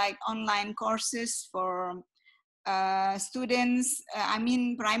 making like online courses for students,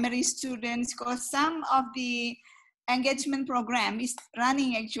 primary students, because some of the engagement program is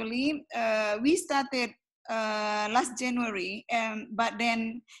running actually. We started last January, but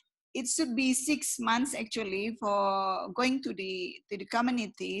then it should be 6 months actually for going to the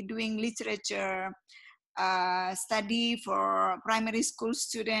community, doing literature study for primary school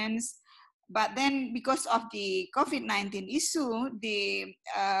students. But then because of the COVID-19 issue, the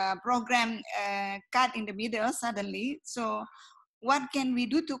program cut in the middle suddenly. So what can we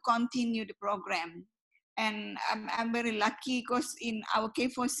do to continue the program? And I'm very lucky because in our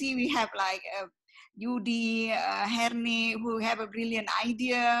K4C, we have like Yudi, Herne, who have a brilliant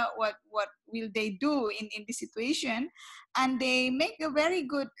idea what will they do in this situation. And they make a very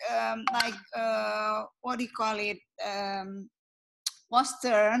good, what do you call it,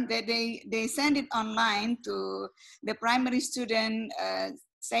 poster that they send it online to the primary student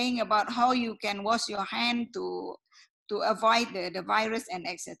saying about how you can wash your hand to avoid the virus and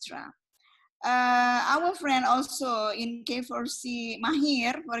etc. Our friend also in K4C,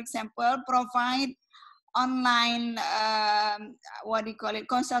 Mahir, for example, provide online, what do you call it,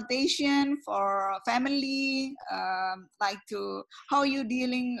 consultation for family, like to how you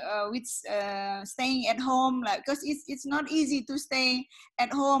dealing with staying at home, like, because it's not easy to stay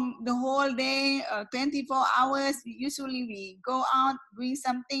at home the whole day, 24 hours. Usually we go out doing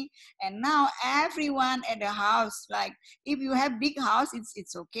something, and now everyone at the house, like if you have big house,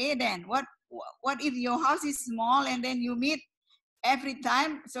 it's okay. Then what if your house is small and then you meet every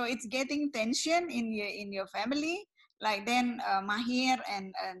time, so it's getting tension in your family. Like then Mahir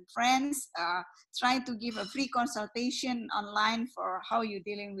and friends try to give a free consultation online for how you're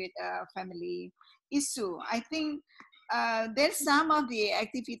dealing with a family issue. I think there's some of the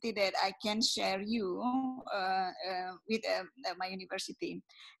activity that I can share you with my university.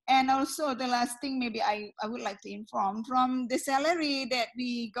 And also the last thing, maybe I would like to inform, from the salary that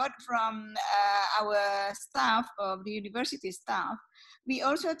we got from our staff of the university staff, we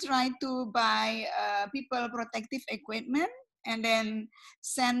also try to buy people protective equipment and then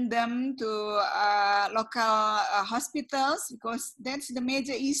send them to local hospitals, because that's the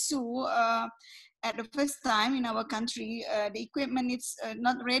major issue. At the first time in our country, the equipment is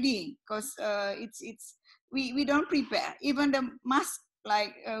not ready, because we don't prepare. Even the mask,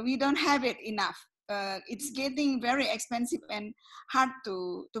 like we don't have it enough. It's getting very expensive and hard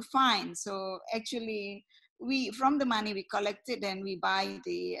to find. So actually, we, from the money we collected, and we buy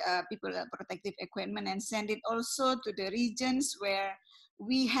the people protective equipment and send it also to the regions where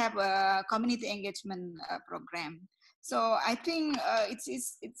we have a community engagement program. So I think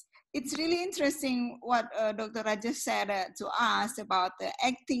it's really interesting what Dr. Rajesh said to us about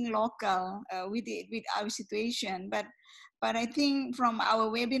acting local with our situation. But I think from our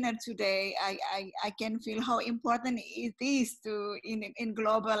webinar today, I can feel how important it is to in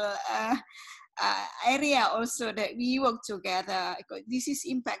global area also, that we work together. This is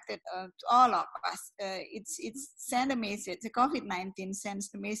impacted to all of us. It's send a message. The COVID-19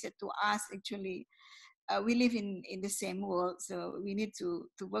 sends the message to us. Actually, we live in the same world, so we need to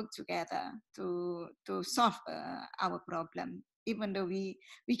work together to solve our problem, even though we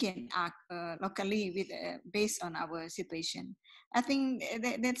can act locally with based on our situation. I think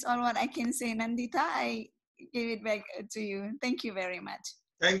that's all what I can say. Nandita, I give it back to you. Thank you very much.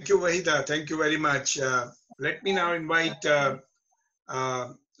 Thank you, Wahida. Thank you very much. Let me now invite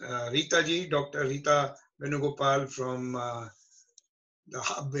Rita ji, Dr. Rita Venugopal from the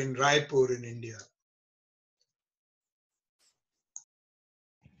hub in Raipur in India.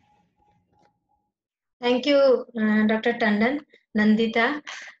 Thank you, Dr. Tandon, Nandita.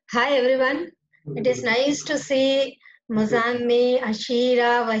 Hi, everyone. It is nice to see Muzammi,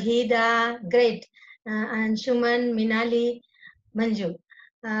 Ashira, Wahida, great, and Shuman, Minali, Manju.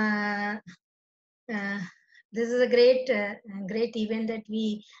 This is a great event that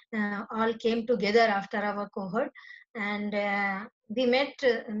we all came together after our cohort, and we met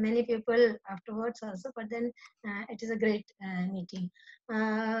many people afterwards also, but then it is a great meeting.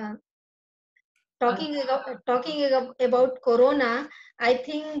 Talking about Corona, I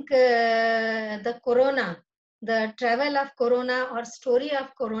think the travel of Corona or story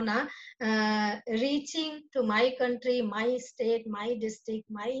of Corona reaching to my country, my state, my district,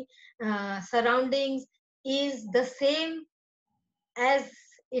 my surroundings is the same as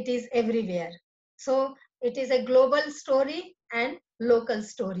it is everywhere. So it is a global story and local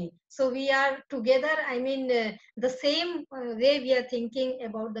story. So we are together, I mean, the same way we are thinking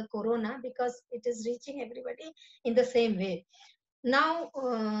about the Corona, because it is reaching everybody in the same way. Now,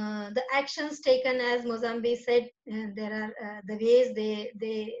 the actions taken, as Mozambique said, there are the ways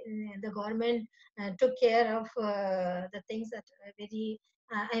the government took care of the things that are very,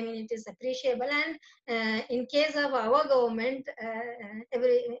 I mean, it is appreciable. And in case of our government,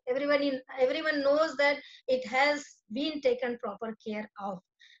 everyone knows that it has been taken proper care of.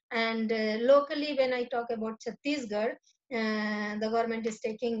 And locally, when I talk about Chhattisgarh, the government is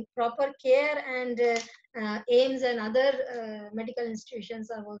taking proper care, and AIMS and other medical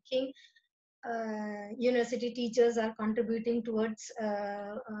institutions are working university teachers are contributing towards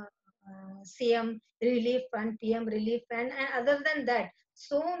CM relief fund, PM relief fund, and other than that,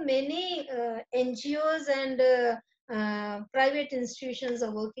 so many NGOs and private institutions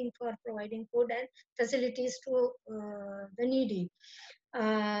are working for providing food and facilities to the needy.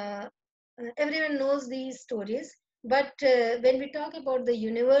 Everyone knows these stories, but when we talk about the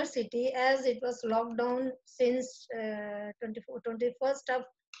university, as it was locked down since 21st of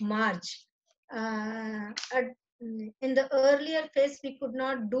March, in the earlier phase we could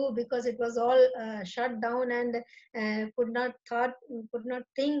not do because it was all shut down and could not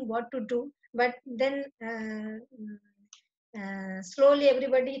think what to do. But then slowly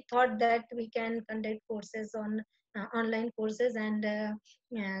everybody thought that we can conduct courses on online courses, and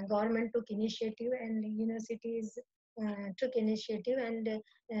government took initiative and universities took initiative, and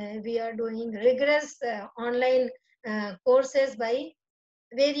we are doing rigorous online courses by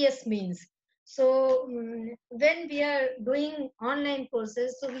various means. So when we are doing online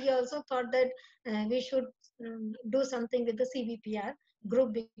courses, so we also thought that we should do something with the CBPR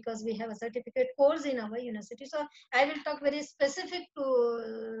group, because we have a certificate course in our university. So I will talk very specific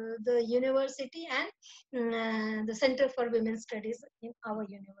to the university and the Center for Women's Studies in our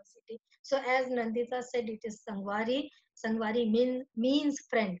university. So as Nandita said, it is Sangwari. Sangwari means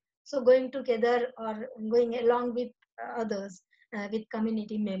friend. So going together or going along with others. With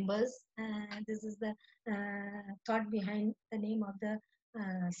community members. This is the thought behind the name of the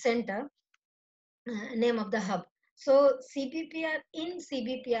center, name of the hub. So CBPR, in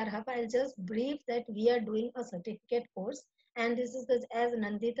CBPR hub, I'll just brief that we are doing a certificate course, and this is the, as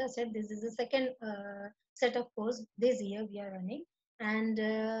Nandita said, this is the second set of course this year we are running. And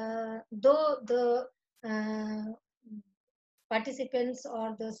though the participants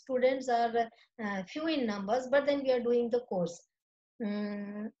or the students are few in numbers, but then we are doing the course.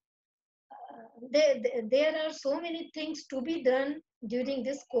 There are so many things to be done during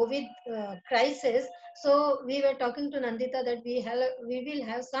this COVID crisis. So we were talking to Nandita that we will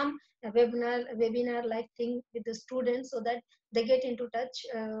have some webinar like thing with the students, so that they get into touch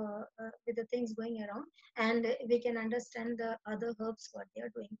with the things going around, and we can understand the other herbs what they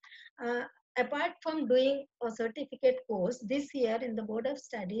are doing. Apart from doing a certificate course, this year in the Board of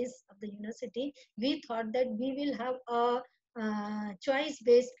Studies of the university, we thought that we will have a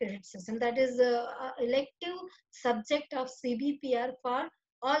choice-based credit system, that is elective subject of CBPR for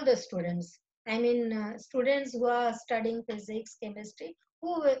all the students. I mean students who are studying physics, chemistry,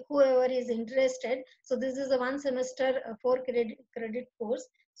 whoever is interested. So this is a one semester 4 credit course.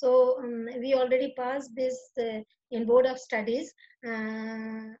 So we already passed this in Board of Studies.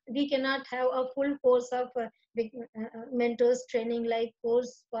 We cannot have a full course of mentors training like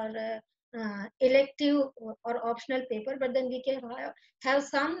course for elective or optional paper, but then we can have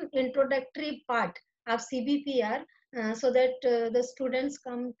some introductory part of CBPR so that the students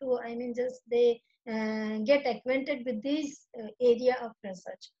come to, I mean, just they get acquainted with this area of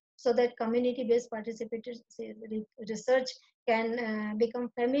research, so that community-based participatory research can become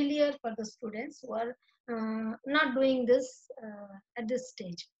familiar for the students who are not doing this at this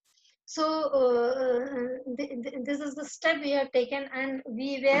stage. So this is the step we have taken, and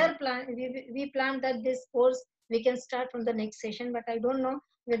we planned that this course we can start from the next session, but I don't know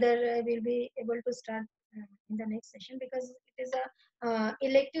whether we'll be able to start in the next session, because it is a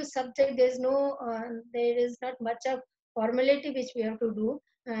elective subject. There is not much of formality which we have to do.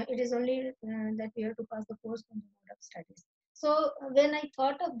 It is only that we have to pass the course from the Board of Studies. So when I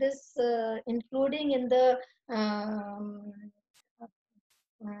thought of this, including in the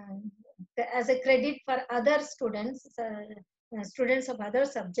as a credit for other students, students of other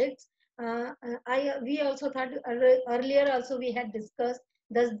subjects, we also thought earlier also we had discussed,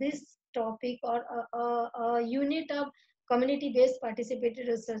 does this topic or a unit of community-based participatory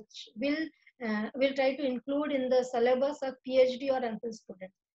research will try to include in the syllabus of PhD or MPhil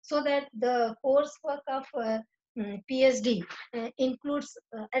students, so that the coursework of PhD includes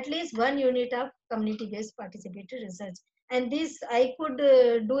at least one unit of community-based participatory research. And this I could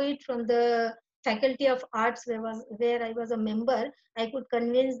do it from the Faculty of Arts, where I was a member. I could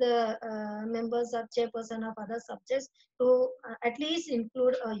convince the members of chairperson of other subjects to at least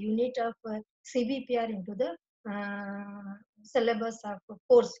include a unit of CBPR into the syllabus of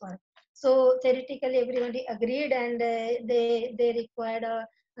coursework. So theoretically everybody agreed, and they required a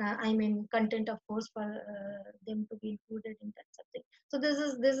content of course for them to be included in that subject. So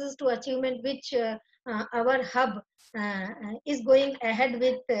this is to achievement which our hub is going ahead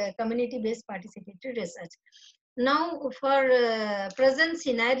with community-based participatory research. Now for present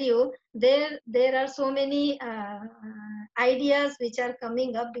scenario, there are so many ideas which are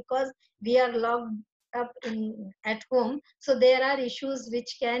coming up because we are locked up at home. So there are issues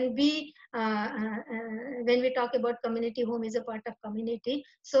which can be when we talk about community, home is a part of community.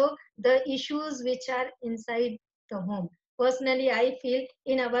 So the issues which are inside the home. Personally, I feel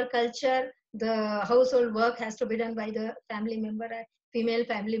in our culture, the household work has to be done by the family member, female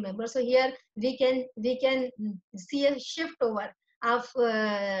family member. So here we can see a shift over of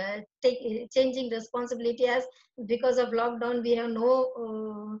changing responsibility, as because of lockdown we have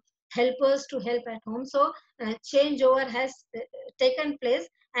no helpers to help at home. So changeover has taken place,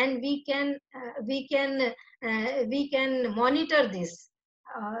 and we can monitor this,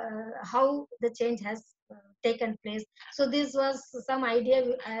 how the change has taken place. So this was some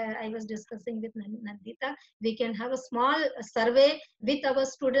idea I was discussing with Nandita. We can have a small survey with our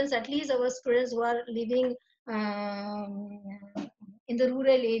students, at least our students who are living in the rural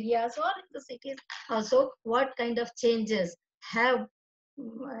areas or in the cities also, what kind of changes have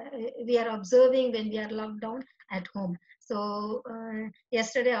we are observing when we are locked down at home. So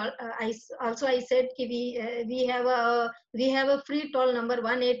yesterday I said we have a free toll number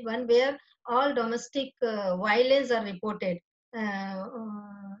 181 where all domestic violence are reported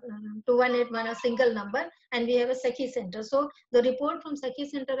to 181, a single number, and we have a Sakhi center. So the report from Sakhi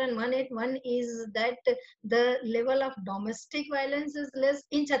center and 181 is that the level of domestic violence is less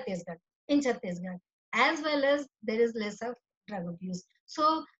in Chhattisgarh, as well as there is less of drug abuse.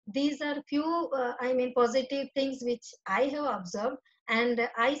 So these are few positive things which I have observed, and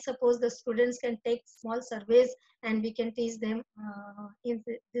I suppose the students can take small surveys and we can teach them in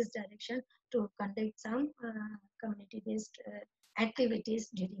this direction to conduct some community-based activities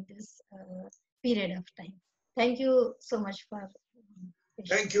during this period of time. Thank you so much for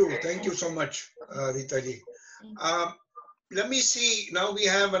Thank you so much, Rita ji. Let me see, now we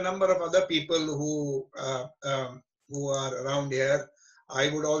have a number of other people who are around here. I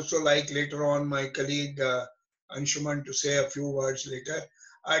would also like later on my colleague Anshuman to say a few words later.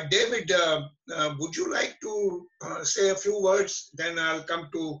 David, would you like to say a few words? Then I'll come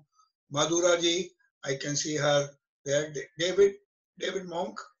to Madhura ji. I can see her there. David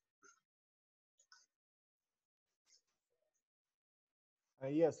Monk.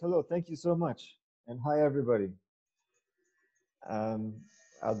 Yes, hello, thank you so much. And hi, everybody.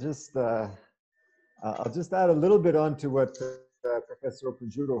 I'll just add a little bit on to what Professor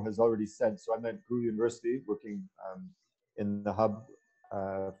Opunjuro has already said. So I'm at Guru University working in the hub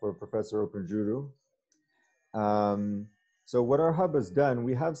for Professor Opunjuro. So what our hub has done,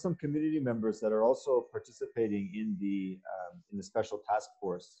 we have some community members that are also participating in the special task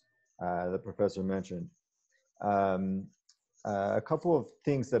force that Professor mentioned. A couple of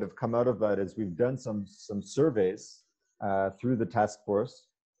things that have come out of that is we've done some surveys through the task force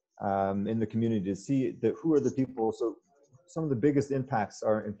in the community to see who are the people. So some of the biggest impacts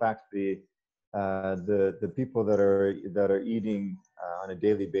are, in fact, the people that are eating on a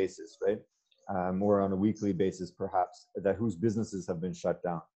daily basis, right, or on a weekly basis, perhaps, that whose businesses have been shut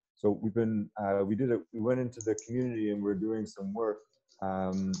down. So we went into the community and we're doing some work,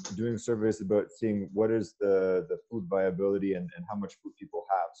 doing surveys about seeing what is the food viability and how much food people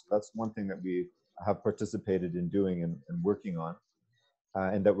have. So that's one thing that we have participated in doing and working on,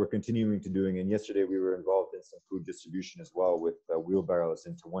 and that we're continuing to doing. And yesterday we were involved in some food distribution as well with wheelbarrows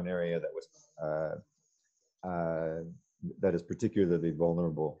into one area that was that is particularly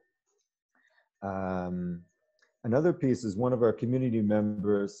vulnerable. Another piece is one of our community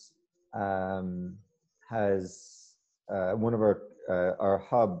members has one of our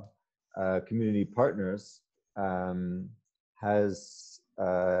hub community partners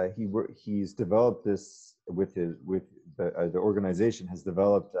he's developed this with the organization has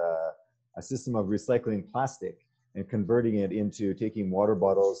developed a system of recycling plastic and converting it into taking water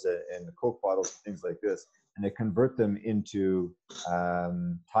bottles and Coke bottles and things like this, and they convert them into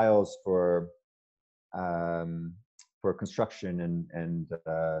tiles for construction and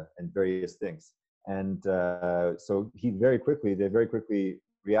various things. And so they very quickly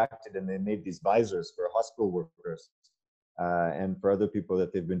reacted, and they made these visors for hospital workers and for other people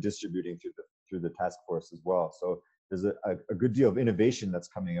that they've been distributing through the task force as well. So there's a good deal of innovation that's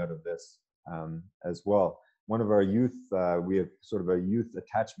coming out of this as well. One of our youth, we have sort of a youth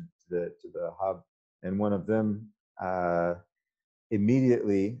attachment to the hub, and one of them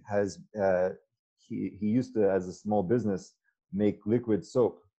immediately has he used to, as a small business, make liquid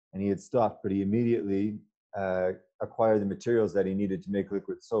soap, and he had stopped, but he immediately acquired the materials that he needed to make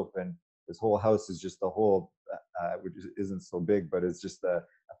liquid soap, and his whole house is just a whole, which isn't so big, but it's just a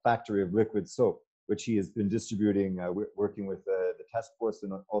factory of liquid soap which he has been distributing, working with the task force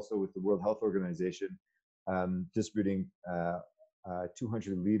and also with the World Health Organization, distributing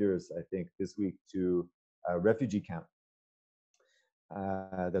 200 liters, I think, this week to a refugee camp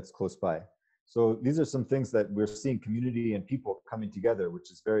that's close by. So these are some things that we're seeing community and people coming together,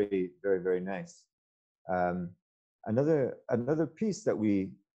 which is very, very, very nice. Another piece that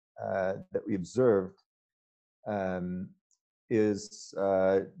we observed is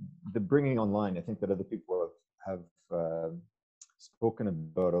the bringing online. I think that other people have spoken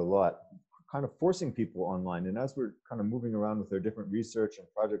about a lot, kind of forcing people online. And as we're kind of moving around with our different research and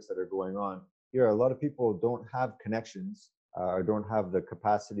projects that are going on here, a lot of people don't have connections or don't have the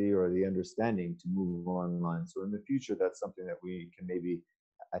capacity or the understanding to move online. So in the future, that's something that we can maybe,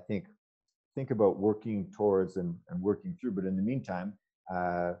 I think about working towards and working through. But in the meantime,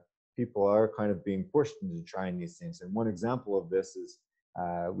 people are kind of being pushed into trying these things. And one example of this is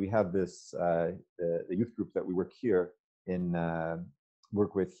we have this the youth group that we work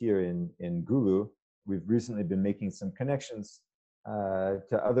with here in Gulu. We've recently been making some connections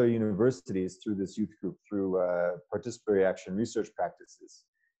to other universities through this youth group, through participatory action research practices.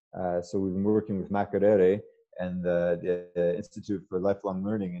 So we've been working with Makerere and the Institute for Lifelong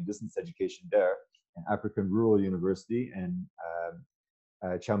Learning and Distance Education there, and African Rural University and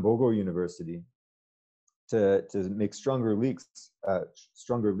Chambogo University to make stronger links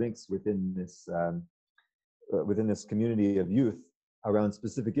within this community of youth around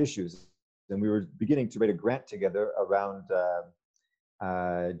specific issues. And we were beginning to write a grant together around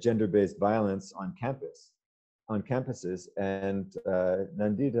gender-based violence on campuses. And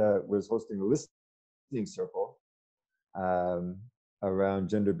Nandita was hosting a listening circle around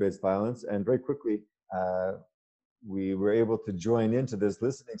gender-based violence, and very quickly we were able to join into this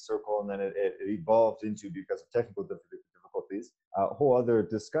listening circle, and then it evolved into, because of technical difficulties, a whole other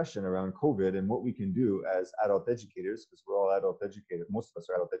discussion around COVID and what we can do as adult educators, because we're all adult educators, most of us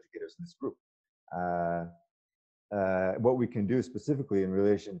are adult educators in this group. What we can do specifically in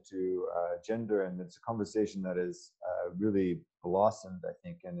relation to gender, and it's a conversation that is really blossomed, I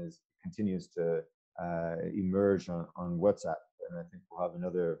think, and continues to emerge on WhatsApp, and I think we'll have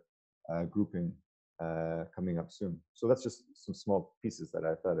another grouping coming up soon. So that's just some small pieces that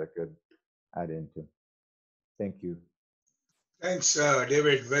I thought I could add into. Thank you. Thanks,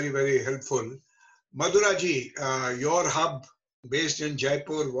 David. Very, very helpful. Madhuraji, your hub based in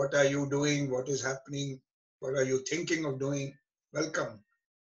Jaipur, what are you doing? What is happening? What are you thinking of doing? Welcome.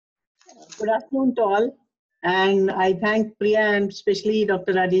 Good afternoon to all. And I thank Priya and especially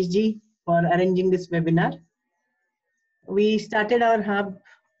Dr. Rajesh ji for arranging this webinar. We started our hub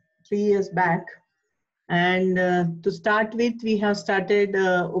 3 years back. And to start with, we have started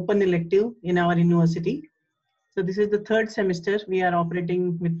open elective in our university. So this is the 3rd semester we are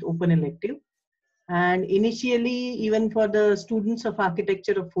operating with open elective. And initially, even for the students of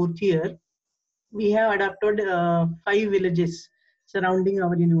architecture of 4th year, we have adopted 5 villages surrounding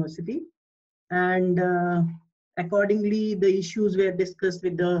our university. And accordingly, the issues were discussed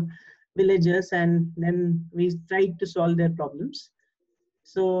with the villagers, and then we tried to solve their problems.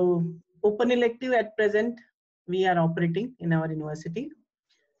 So open elective at present, we are operating in our university.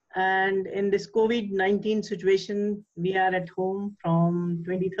 And in this COVID-19 situation, we are at home from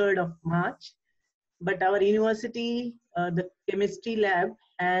 23rd of March. But our university, the chemistry lab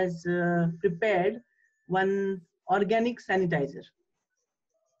has prepared one organic sanitizer.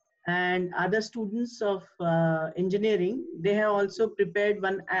 And other students of engineering, they have also prepared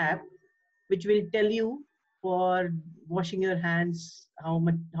one app which will tell you for washing your hands,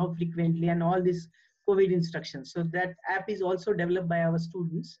 how frequently, and all these COVID instructions. So that app is also developed by our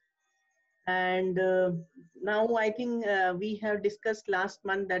students. And now I think we have discussed last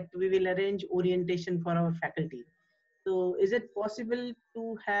month that we will arrange orientation for our faculty. So is it possible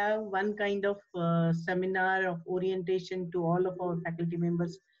to have one kind of seminar of orientation to all of our faculty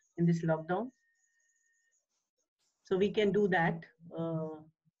members in this lockdown? So we can do that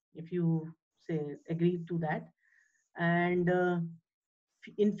if you say agree to that. And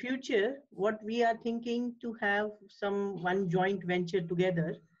in future, what we are thinking to have one joint venture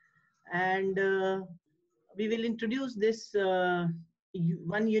together, and we will introduce this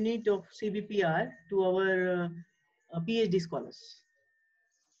one unit of CBPR to our PhD scholars.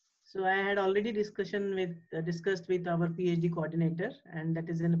 So I had already discussed with our PhD coordinator, and that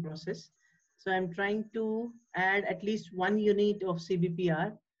is in the process. So I'm trying to add at least one unit of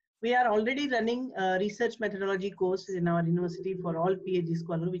CBPR. We are already running a research methodology course in our university for all PhD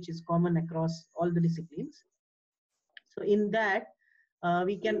scholars, which is common across all the disciplines. So in that,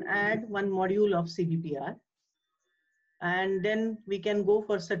 we can add one module of CBPR. and then we can go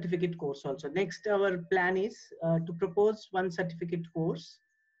for certificate course also. Next, our plan is to propose one certificate course,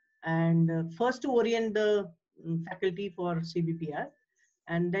 and first to orient the faculty for CBPR,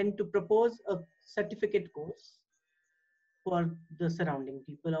 and then to propose a certificate course for the surrounding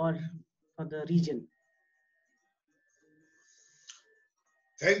people or for the region.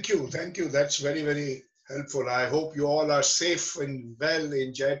 Thank you. Thank you. That's very, very helpful. I hope you all are safe and well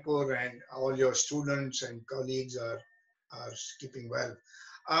in Jaipur, and all your students and colleagues are keeping well.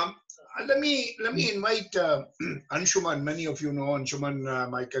 Let me invite Anshuman. Many of you know Anshuman,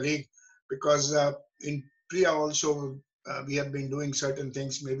 my colleague, because in Priya also we have been doing certain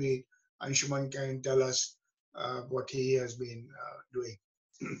things. Maybe Anshuman can tell us what he has been doing.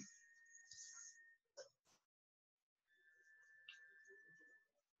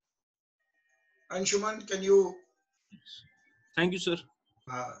 Anshuman, can you? Thank you, sir.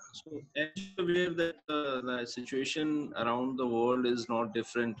 So, as you're aware that the situation around the world is not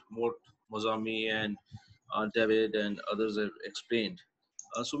different, what Mozami and David and others have explained.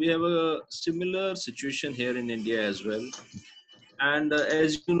 So we have a similar situation here in India as well. And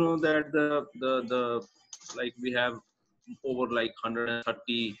as you know that the like we have over like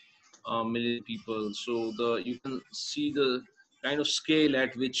 130 million people. So you can see the kind of scale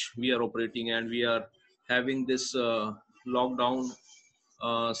at which we are operating, and we are having this lockdown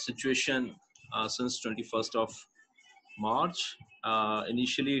situation since 21st of March.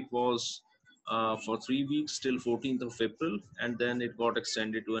 Initially it was for 3 weeks till 14th of April, and then it got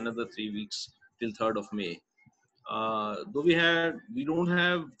extended to another 3 weeks till 3rd of May. Though we don't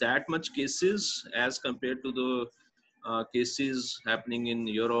have that much cases as compared to the cases happening in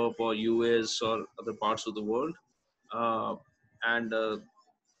Europe or US or other parts of the world, and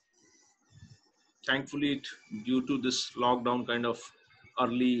thankfully, due to this lockdown kind of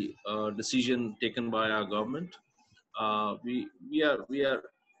early decision taken by our government, we are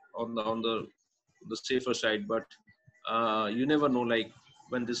on the safer side. But you never know, like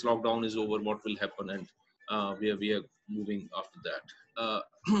when this lockdown is over, what will happen, and we are moving after that.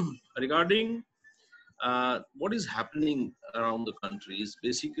 Regarding what is happening around the country is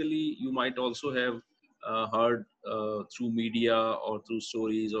basically, you might also have heard through media or through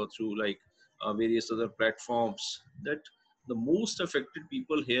stories or through like various other platforms that the most affected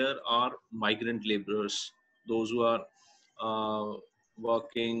people here are migrant laborers, those who are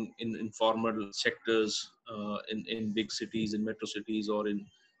working in informal sectors in big cities, in metro cities, or in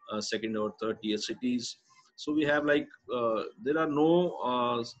second or third tier cities. So we have like there are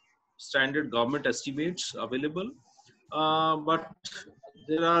no standard government estimates available, but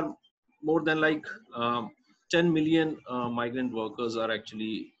there are more than like 10 million migrant workers are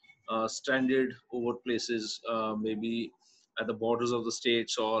actually stranded over places, maybe at the borders of the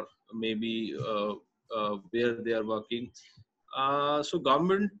states, or maybe where they are working. So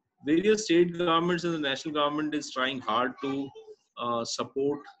various state governments and the national government is trying hard to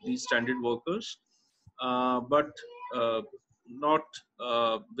support these stranded workers, but not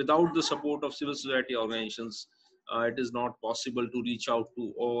without the support of civil society organizations. It is not possible to reach out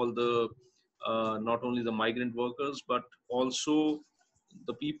to all the not only the migrant workers, but also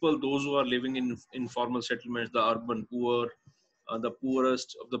the people, those who are living in informal settlements, the urban poor, the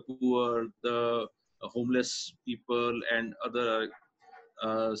poorest of the poor, the homeless people, and other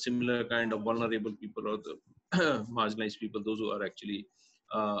similar kind of vulnerable people, or the marginalized people, those who are actually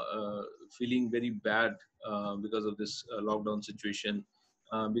feeling very bad because of this lockdown situation,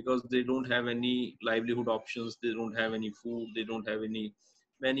 because they don't have any livelihood options, they don't have any food, they don't have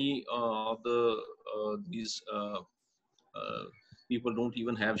many of these people don't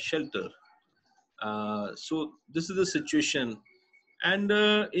even have shelter. So this is the situation. And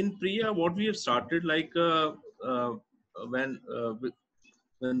in Priya, what we have started, like when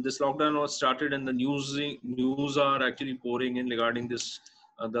this lockdown was started, and the news are actually pouring in regarding this,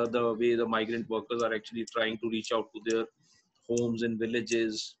 the way the migrant workers are actually trying to reach out to their homes and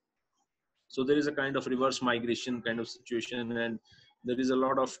villages. So there is a kind of reverse migration kind of situation, and there is a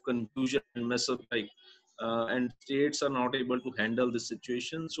lot of confusion and mess up, like and states are not able to handle this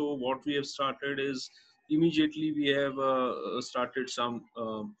situation. So what we have started is, immediately we have started some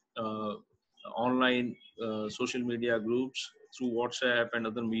online social media groups through WhatsApp and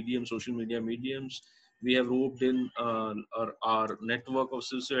other social media mediums. We have roped in our network of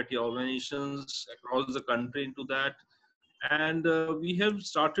civil society organizations across the country into that, and we have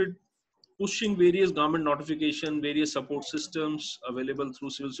started pushing various government notification, various support systems available through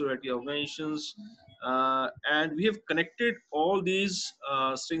civil society organizations, and we have connected all these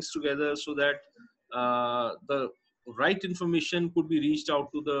strings together so that the right information could be reached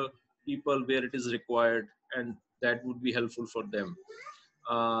out to the people where it is required, and that would be helpful for them.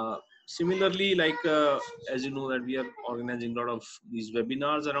 Similarly, like as you know that we are organizing a lot of these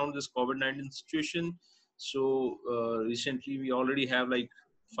webinars around this COVID-19 situation. So recently we already have like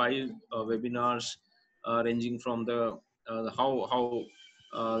 5 webinars ranging from the how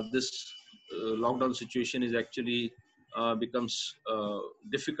this lockdown situation is actually becomes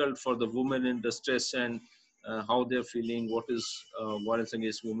difficult for the women in distress, and how they're feeling, what is violence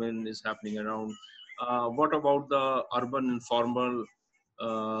against women is happening around. What about the urban informal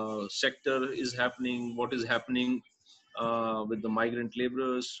sector is happening, what is happening with the migrant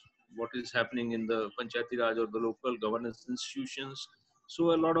laborers, what is happening in the Panchayati Raj or the local governance institutions.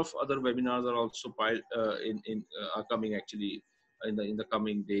 So a lot of other webinars are also are coming actually in the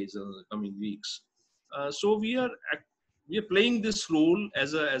coming days and the coming weeks. So we are playing this role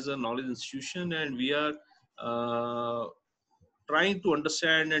as a knowledge institution, and we are trying to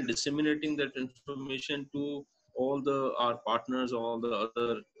understand and disseminating that information to all our partners, all the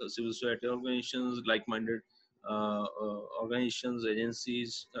other civil society organizations, like-minded organizations,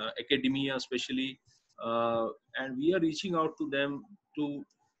 agencies, academia especially, and we are reaching out to them to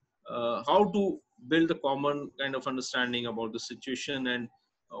how to build a common kind of understanding about the situation, and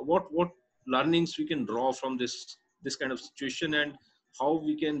what learnings we can draw from this kind of situation, and how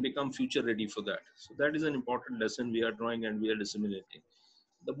we can become future ready for that. So that is an important lesson we are drawing and we are disseminating.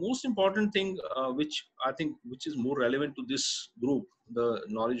 The most important thing which I think which is more relevant to this group, the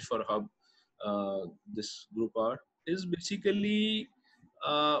Knowledge for Hub, this group is basically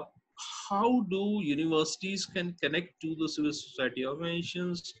uh, how do universities can connect to the civil society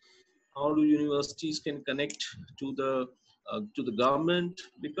organizations, how do universities can connect to the government,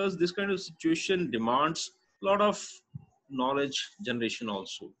 because this kind of situation demands a lot of knowledge generation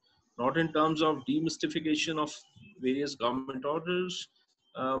also, not in terms of demystification of various government orders,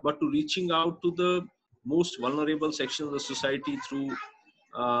 but to reaching out to the most vulnerable sections of the society through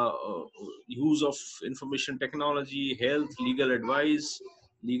uh, use of information technology, health, legal advice,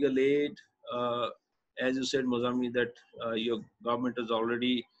 legal aid. As you said, Mozambique, that your government has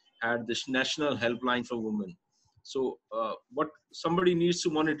already had this national helpline for women. So what somebody needs to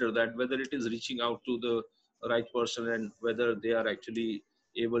monitor that, whether it is reaching out to the right person and whether they are actually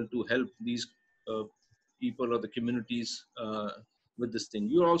able to help these people or the communities with this thing.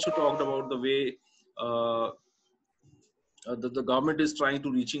 You also talked about the way the government is trying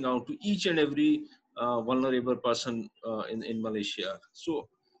to reaching out to each and every vulnerable person in Malaysia. So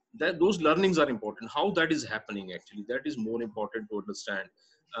that those learnings are important. How that is happening actually, that is more important to understand,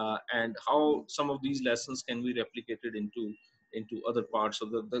 and how some of these lessons can be replicated into other parts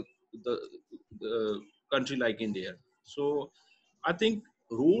of the country like India. So I think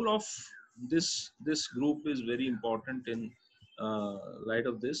role of this group is very important in light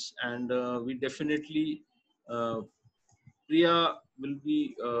of this, and we definitely Priya will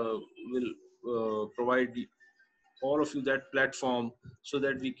provide all of you that platform so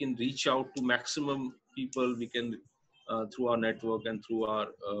that we can reach out to maximum people. We can through our network and through our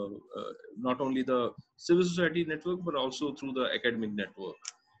not only the civil society network but also through the academic network.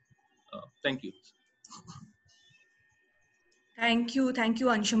 Thank you. Thank you,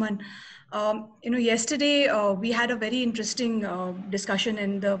 Anshuman. Yesterday we had a very interesting discussion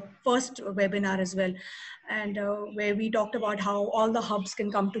in the first webinar as well, and where we talked about how all the hubs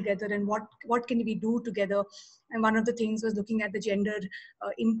can come together and what can we do together. And one of the things was looking at the gender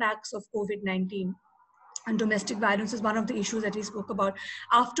impacts of COVID-19. And domestic violence is one of the issues that we spoke about.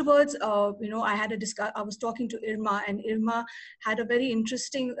 Afterwards, I was talking to Irma, and Irma had a very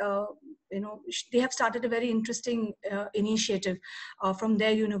interesting, they have started a very interesting initiative from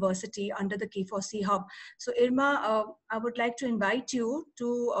their university under the K4C Hub. So Irma, I would like to invite you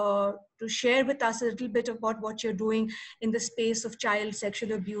to share with us a little bit about what you're doing in the space of child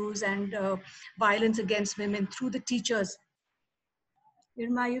sexual abuse and violence against women through the teachers.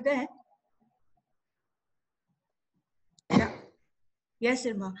 Irma, are you there? Yeah. Yes,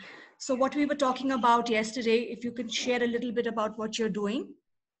 Irma. So what we were talking about yesterday, if you could share a little bit about what you're doing.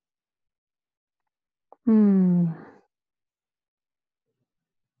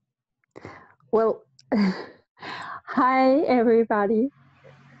 Well, hi, everybody.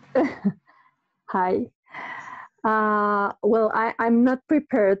 Hi. Well, I'm not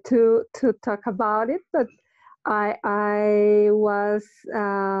prepared to talk about it, but I was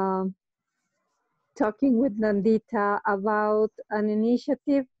talking with Nandita about an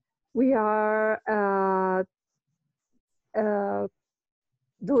initiative we are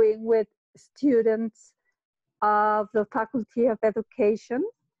doing with students of the Faculty of Education.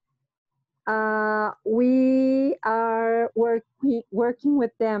 We are working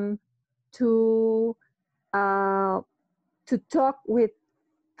with them to to talk with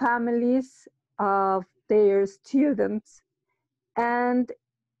families of their students, and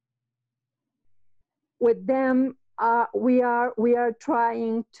with them we are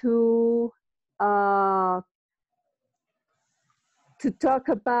trying to talk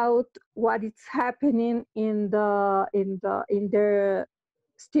about what is happening in their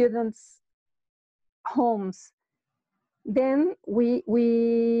students' homes. Then we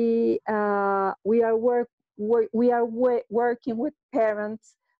are working with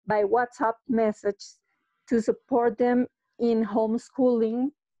parents by WhatsApp message to support them in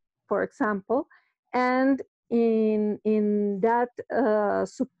homeschooling, for example, and in that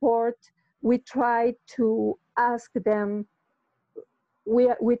support, we try to ask them.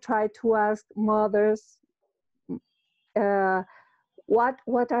 We try to ask mothers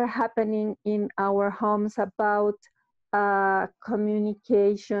what are happening in our homes about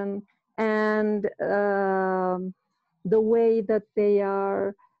communication and the way that they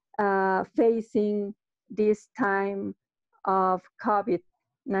are facing this time of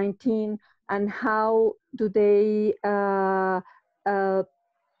COVID-19, and how do they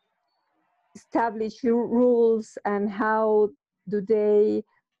establish rules, and how do they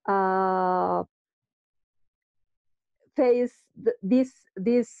face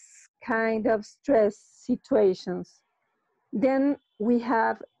this kind of stress situations. Then we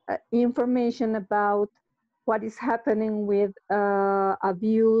have information about what is happening with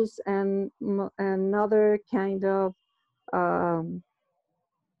abuse and other kind of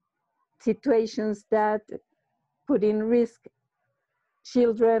situations that put in risk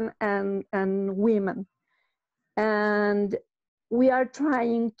children and women. And we are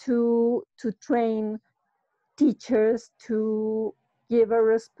trying to train teachers to give a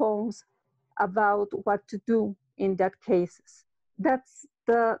response about what to do in that cases. That's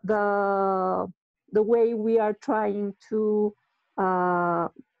the way we are trying to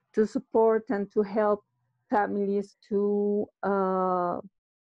support and to help families to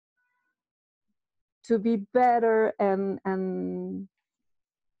be better, and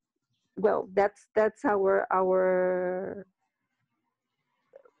well, that's our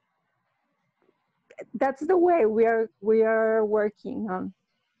that's the way we are working on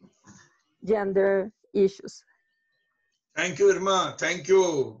gender issues. Thank you, Irma. Thank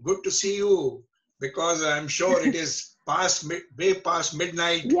you. Good to see you, because I'm sure it is way past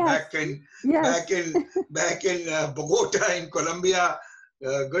midnight. Yes. back in Bogota in Colombia.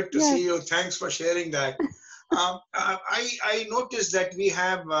 Good to see you. Thanks for sharing that. I noticed that we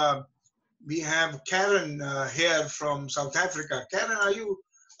have Karen here from South Africa. Karen, are you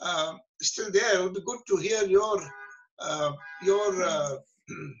still there? It would be good to hear your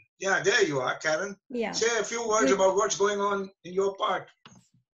yeah, there you are, Karen. Yeah. Say a few words about what's going on in your part.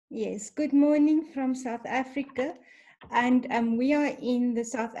 Yes, good morning from South Africa. And we are in the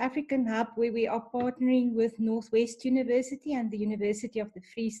South African hub, where we are partnering with Northwest University and the University of the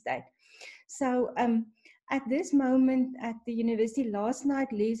Free State. So at this moment at the university, last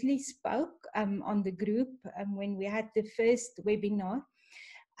night, Leslie spoke on the group when we had the first webinar.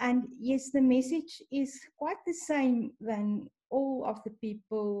 And yes, the message is quite the same than all of the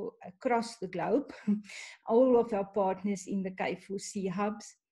people across the globe, all of our partners in the K4C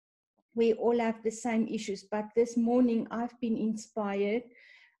hubs. We all have the same issues, but this morning I've been inspired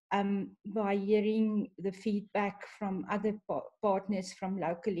by hearing the feedback from other partners from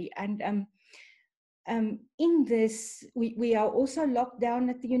locally. And in this, we are also locked down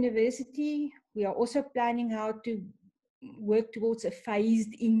at the university. We are also planning how to work towards a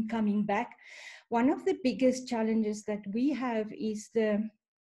phased in coming back. One of the biggest challenges that we have is the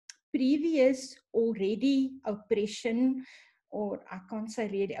previous already oppression, or I can't say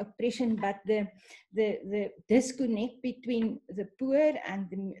really oppression, but the disconnect between the poor and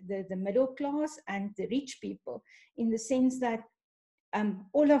the middle class and the rich people, in the sense that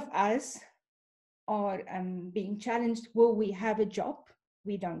all of us are being challenged. Will we have a job?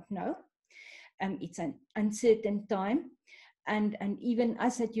 We don't know. It's an uncertain time. And even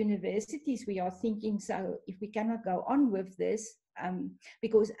us at universities, we are thinking, so if we cannot go on with this,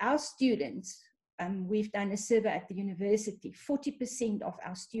 because our students, we've done a survey at the university, 40% of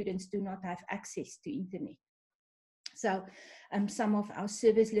our students do not have access to internet. So some of our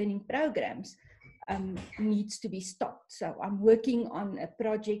service learning programs needs to be stopped. So I'm working on a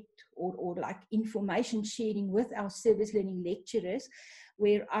project or like information sharing with our service learning lecturers,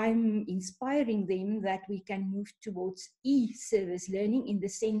 where I'm inspiring them that we can move towards e-service learning, in the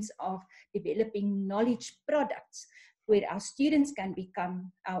sense of developing knowledge products where our students can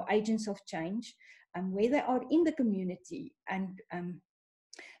become our agents of change, where they are in the community and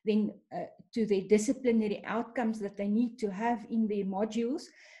then to their disciplinary outcomes that they need to have in their modules,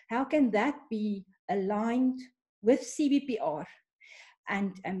 how can that be aligned with CBPR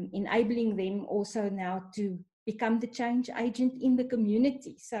and enabling them also now to become the change agent in the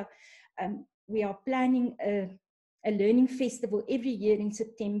community. So we are planning a learning festival every year in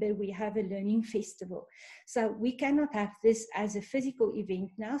September. We have a learning festival. So we cannot have this as a physical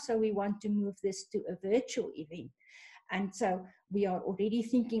event now. So we want to move this to a virtual event. And so we are already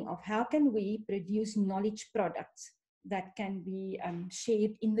thinking of how can we produce knowledge products that can be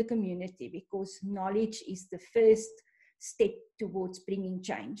shared in the community, because knowledge is the first step towards bringing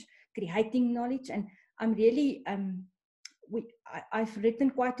change, creating knowledge. And I'm really, I've written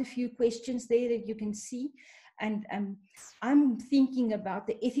quite a few questions there that you can see. And I'm thinking about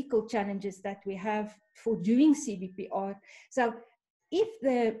the ethical challenges that we have for doing CBPR. So if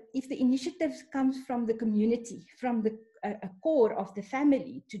the initiative comes from the community, from the a core of the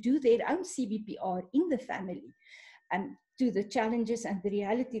family, to do their own CBPR in the family, to the challenges and the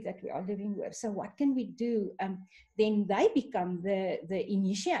reality that we are living with. So what can we do? Then they become the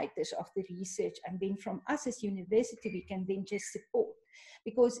initiators of the research, and then from us as university, we can then just support.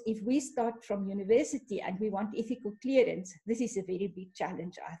 Because if we start from university and we want ethical clearance, this is a very big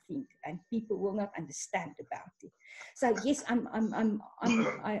challenge, I think, and people will not understand about it. So yes, I'm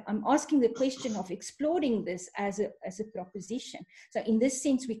asking the question of exploring this as a proposition. So in this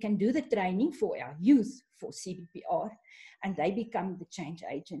sense, we can do the training for our youth for CBPR, and they become the change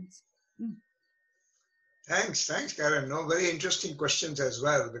agents. Thanks, Karen. No, very interesting questions as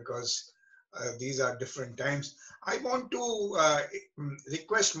well, because these are different times. I want to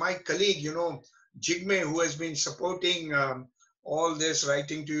request my colleague, Jigme, who has been supporting all this,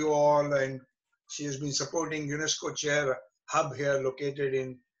 writing to you all, and she has been supporting UNESCO Chair hub here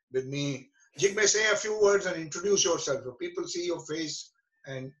located with me. Jigme, say a few words and introduce yourself so people see your face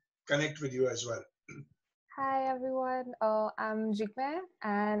and connect with you as well. Hi everyone, I'm Jigme,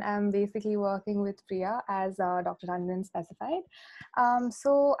 and I'm basically working with Priya as Dr. Tandon specified.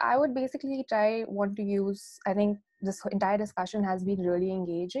 So I would basically want to use, I think this entire discussion has been really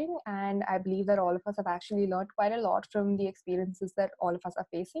engaging, and I believe that all of us have actually learned quite a lot from the experiences that all of us are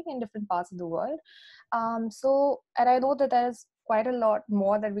facing in different parts of the world. And I know that there's quite a lot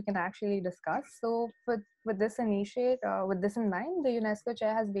more that we can actually discuss. So with this with this in mind, the UNESCO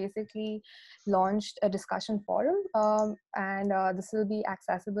Chair has basically launched a discussion forum, and this will be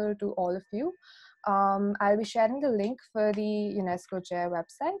accessible to all of you. I'll be sharing the link for the UNESCO Chair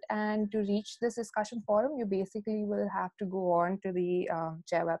website, and to reach this discussion forum, you basically will have to go on to the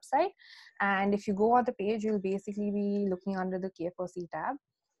Chair website. And if you go on the page, you'll basically be looking under the K4C tab,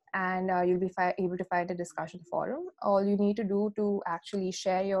 and you'll be able to find a discussion forum. All you need to do to actually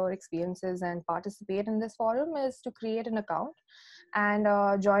share your experiences and participate in this forum is to create an account and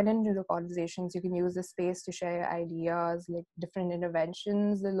join into the conversations. You can use this space to share ideas, like different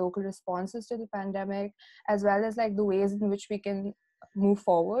interventions, the local responses to the pandemic, as well as like the ways in which we can move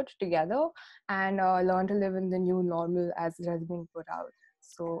forward together and learn to live in the new normal as it has been put out.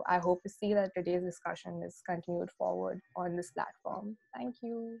 So I hope to see that today's discussion is continued forward on this platform. Thank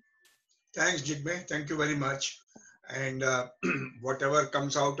you. Thanks, Jigme. Thank you very much. And whatever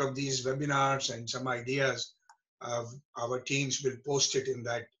comes out of these webinars and some ideas, our teams will post it in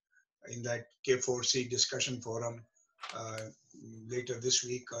that K4C discussion forum later this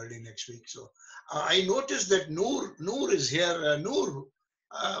week, early next week. So I noticed that Noor is here. Noor,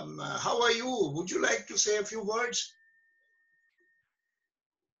 how are you? Would you like to say a few words?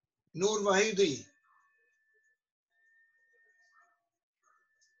 Noor Wahidi.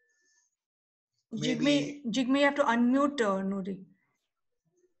 Jigme, you have to unmute Noori.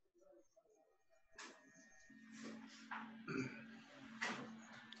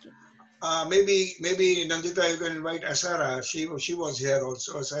 Maybe Nandita, you can invite Asara. She was here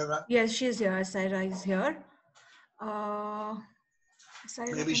also. Asara. Yes, she's here. Asara is here.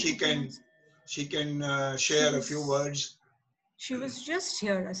 Maybe she can share a few words. She was just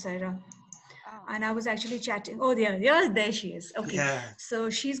here, Asara. And I was actually chatting. Oh, there she is. Okay. Yeah.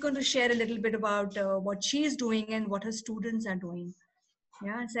 So she's going to share a little bit about what she's doing and what her students are doing.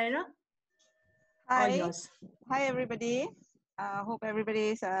 Yeah, Sarah? Hi. All yours. Hi, everybody. Hope everybody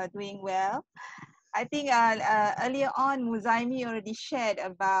is doing well. I think earlier on, Muzaimi already shared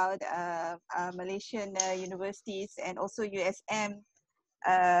about Malaysian universities and also USM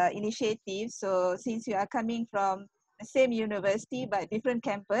initiatives. So since you are coming from the same university but different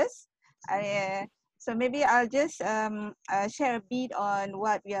campus, so maybe I'll just share a bit on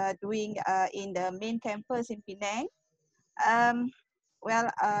what we are doing in the main campus in Penang. In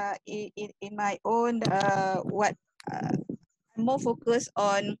my own I'm more focused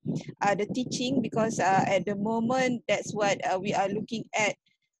on the teaching, because at the moment that's what we are looking at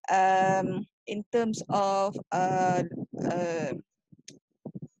in terms of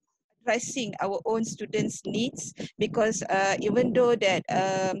addressing our own students' needs, because even though that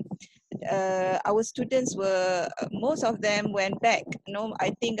our students were, most of them went back,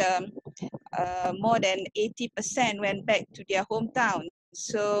 I think more than 80% went back to their hometown.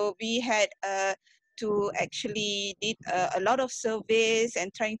 So we had to actually did a lot of surveys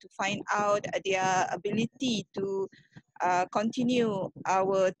and trying to find out their ability to continue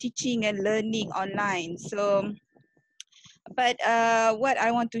our teaching and learning online. So but what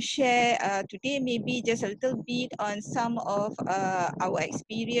I want to share today, maybe just a little bit on some of our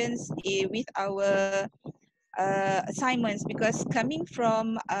experience with our assignments, because coming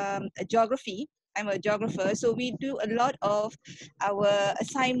from geography, I'm a geographer, so we do a lot of our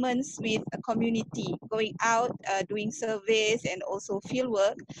assignments with a community, going out, doing surveys and also field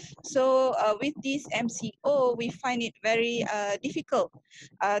work. So with this MCO, we find it very difficult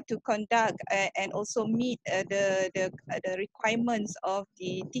to conduct and also meet the requirements of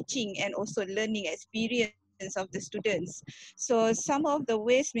the teaching and also learning experience of the students. So some of the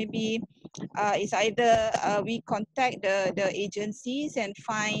ways maybe is either we contact the agencies and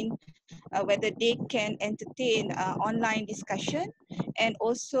find whether they can entertain online discussion, and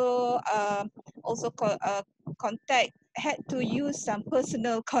also contact, had to use some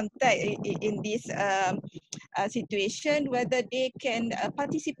personal contact in this situation, whether they can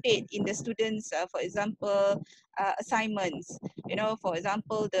participate in the students, for example, assignments. For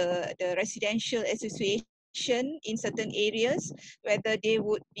example, the residential association in certain areas, whether they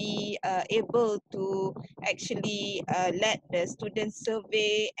would be able to actually let the students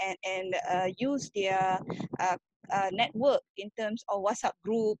survey and use their network in terms of WhatsApp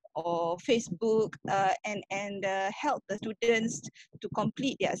group or Facebook, and help the students to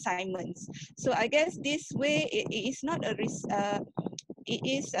complete their assignments. So I guess this way it is not a it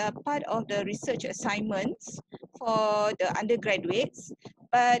is a part of the research assignments for the undergraduates,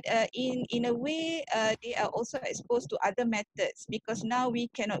 but in a way they are also exposed to other methods, because now we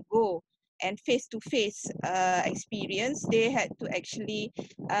cannot go and face-to-face experience. They had to actually,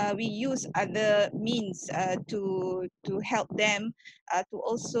 we use other means to help them to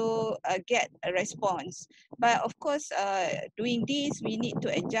also get a response. But of course, doing this, we need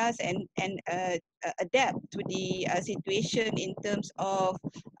to adjust and adapt to the situation in terms of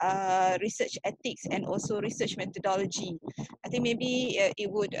research ethics and also research methodology. I think maybe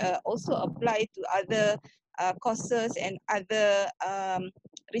it would also apply to other courses and other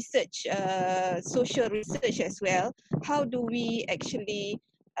research, social research as well. How do we actually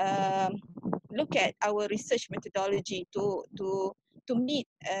look at our research methodology to meet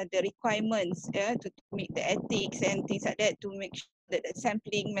the requirements, to meet the ethics and things like that, to make sure that the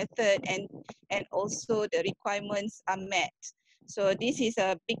sampling method and also the requirements are met. So this is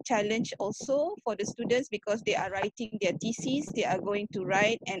a big challenge also for the students, because they are writing their theses, they are going to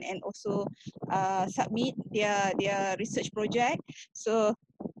write and also submit their research project. So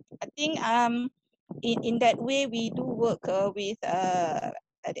I think in that way we do work with the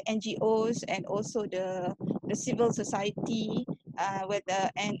NGOs and also the civil society,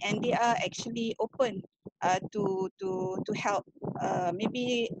 and they are actually open to help.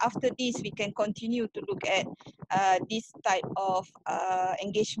 Maybe after this we can continue to look at this type of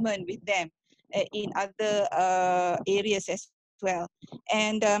engagement with them in other areas as well.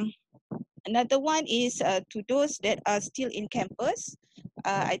 And another one is to those that are still in campus.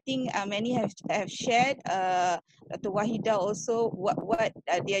 I think many have shared, Dr. Wahida also, what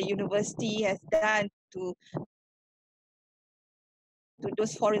their university has done to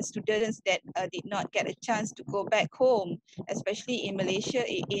those foreign students that did not get a chance to go back home, especially in Malaysia,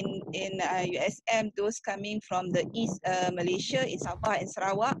 in USM, those coming from the East Malaysia, in Sabah and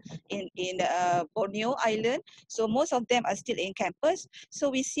Sarawak, in Borneo Island. So most of them are still in campus. So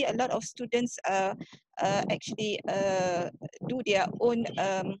we see a lot of students actually do their own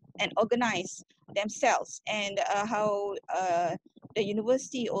and organize themselves, and how the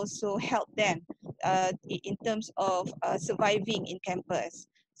university also help them in terms of surviving in campus.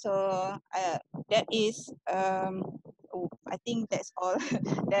 So that is, I think that's all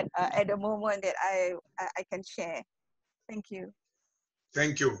that at the moment that I can share. Thank you.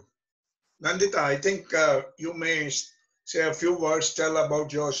 Thank you. Nandita, I think you may say a few words, tell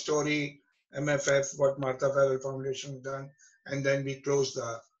about your story, MFF, what Martha Farrell Foundation done, and then we close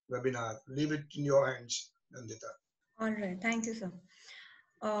the webinar. Leave it in your hands, Nandita. All right, thank you, sir.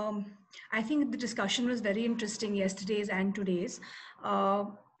 I think the discussion was very interesting, yesterday's and today's.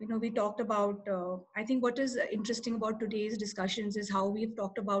 we talked about, I think what is interesting about today's discussions is how we've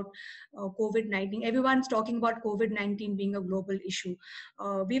talked about COVID-19. Everyone's talking about COVID-19 being a global issue.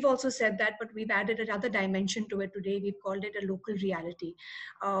 We've also said that, but we've added another dimension to it today. We've called it a local reality.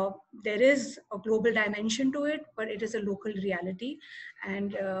 There is a global dimension to it, but it is a local reality.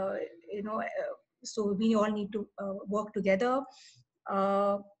 And, so we all need to work together.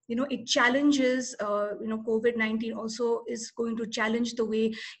 It challenges, COVID-19 also is going to challenge the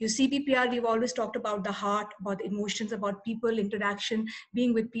way you CBPR. We've always talked about the heart, about the emotions, about people, interaction,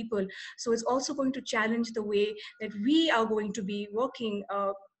 being with people. So it's also going to challenge the way that we are going to be working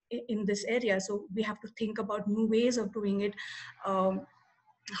in this area. So we have to think about new ways of doing it.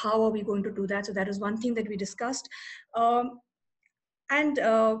 How are we going to do that? So that is one thing that we discussed.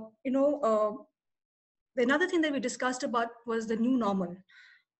 Another thing that we discussed about was the new normal.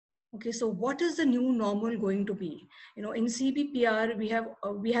 Okay, so what is the new normal going to be? In CBPR,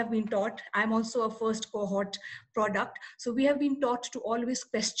 we have been taught, I'm also a first cohort product, so we have been taught to always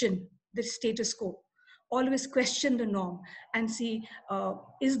question the status quo, always question the norm and see,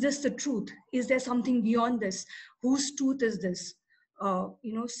 is this the truth? Is there something beyond this? Whose truth is this? So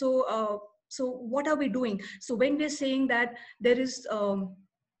what are we doing? So when we're saying that there is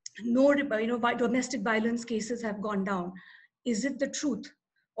no, domestic violence cases have gone down, is it the truth?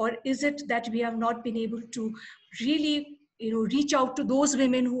 Or is it that we have not been able to really, reach out to those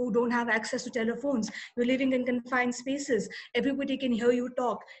women who don't have access to telephones? You're living in confined spaces. Everybody can hear you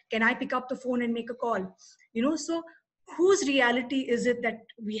talk. Can I pick up the phone and make a call? So whose reality is it that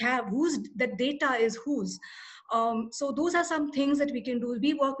we have? That data is whose? So those are some things that we can do.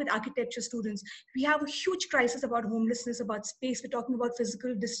 We work with architecture students. We have a huge crisis about homelessness, about space. We're talking about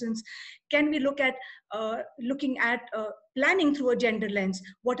physical distance. Can we look at looking at planning through a gender lens?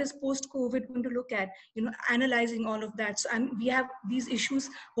 What is post-COVID going to look at? Analyzing all of that. So, and we have these issues,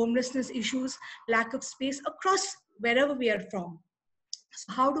 homelessness issues, lack of space across wherever we are from.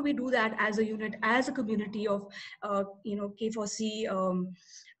 So how do we do that as a unit, as a community of, K4C,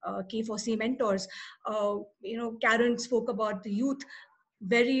 K4C mentors? Karen spoke about the youth,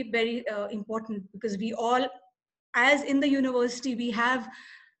 very, very important, because we all, as in the university, we have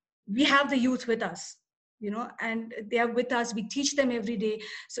the youth with us, and they are with us. We teach them every day.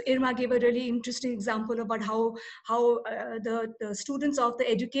 So Irma gave a really interesting example about how the students of the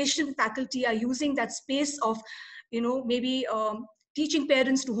education faculty are using that space of, maybe teaching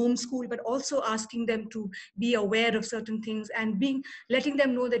parents to homeschool, but also asking them to be aware of certain things and letting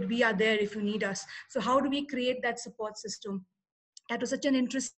them know that we are there if you need us. So how do we create that support system? That was such an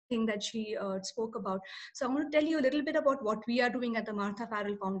interesting that she spoke about. So I want to tell you a little bit about what we are doing at the Martha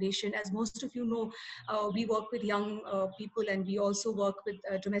Farrell Foundation. As most of you know, we work with young people, and we also work with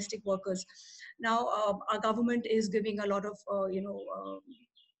domestic workers. Now, our government is giving a lot of,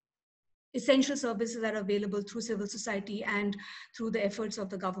 essential services that are available through civil society and through the efforts of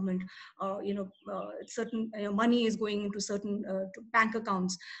the government. Certain money is going into certain bank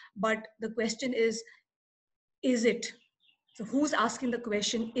accounts. But the question is it? So who's asking the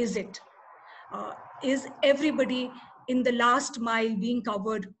question, is it? Is everybody in the last mile being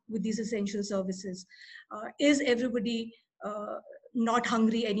covered with these essential services? Is everybody not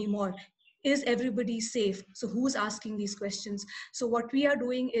hungry anymore? Is everybody safe? So who's asking these questions? So what we are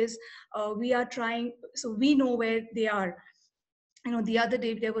doing is we are trying, so we know where they are. The other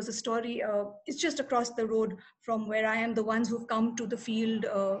day there was a story, it's just across the road from where I am, the ones who've come to the field,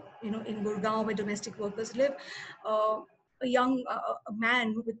 in Gurgaon where domestic workers live. A young a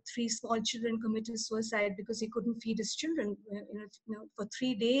man with 3 small children committed suicide because he couldn't feed his children. For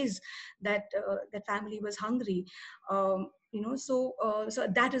 3 days that that family was hungry. So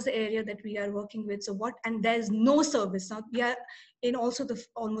that is the area that we are working with. So and there's no service. Now we are in also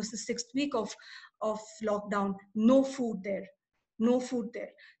almost the 6th week of lockdown, no food there. No food there.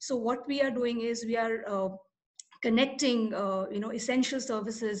 So what we are doing is we are connecting, essential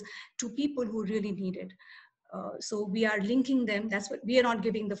services to people who really need it. So we are linking them. That's what we are not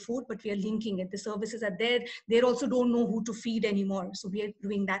giving the food, but we are linking it. The services are there. They also don't know who to feed anymore. So we are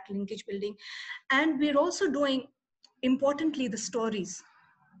doing that linkage building. And we're also doing, importantly, the stories.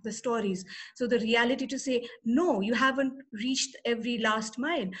 So the reality to say, no, you haven't reached every last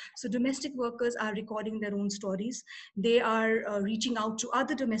mile. So domestic workers are recording their own stories. They are reaching out to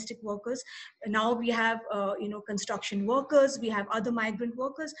other domestic workers. Now we have, construction workers, we have other migrant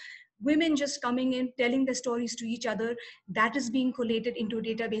workers, women just coming in, telling their stories to each other. That is being collated into a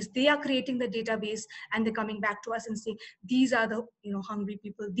database. They are creating the database, and they're coming back to us and saying, these are the hungry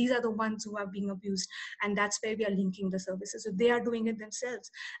people. These are the ones who are being abused. And that's where we are linking the services. So they are doing it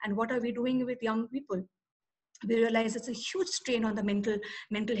themselves. And what are we doing with young people? We realize it's a huge strain on the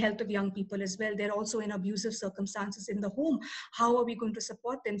mental health of young people as well. They're also in abusive circumstances in the home. How are we going to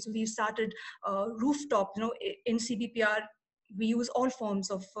support them? So we've started rooftop, in CBPR. We use all forms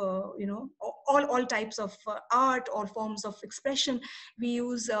of, all types of art, all forms of expression. We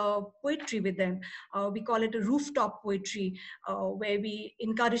use poetry with them. We call it a rooftop poetry, where we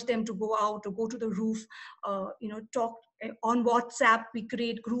encourage them to go out or go to the roof, talk on WhatsApp. We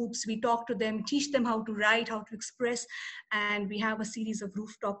create groups, we talk to them, teach them how to write, how to express, and we have a series of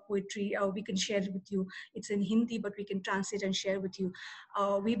rooftop poetry. We can share it with you. It's in Hindi, but we can translate and share with you.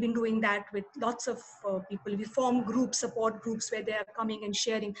 We've been doing that with lots of people. We form groups, support groups, where they are coming and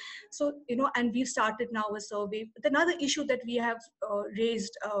sharing. So, and we've started now a survey. But another issue that we have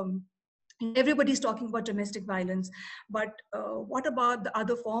raised, everybody's talking about domestic violence, but what about the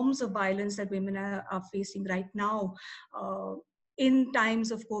other forms of violence that women are facing right now, in times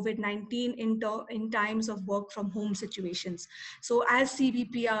of COVID-19, in times of work from home situations? So as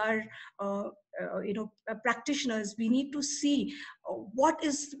CBPR, practitioners, we need to see what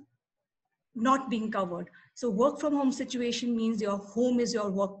is not being covered. So work from home situation means your home is your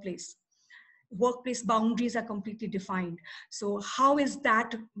workplace. Workplace boundaries are completely defined. So how is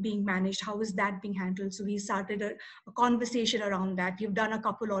that being managed? How is that being handled? So we started a conversation around that. We've done a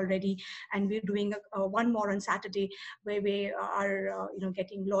couple already, and we're doing one more on Saturday, where we are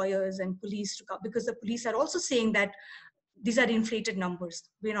getting lawyers and police to come, because the police are also saying that these are inflated numbers.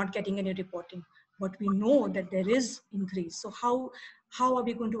 We're not getting any reporting, but we know that there is increase. So how are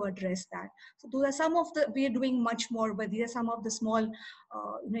we going to address that? So those are some of we are doing much more, but these are some of the small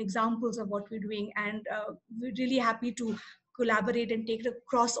examples of what we're doing. And we're really happy to collaborate and take it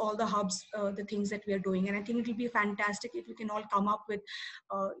across all the hubs, the things that we are doing. And I think it will be fantastic if we can all come up with,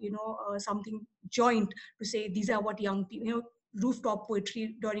 something joint to say, these are what young people, rooftop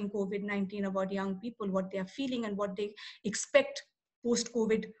poetry during COVID-19 about young people, what they are feeling and what they expect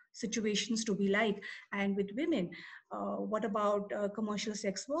post-COVID situations to be like. And with women, what about commercial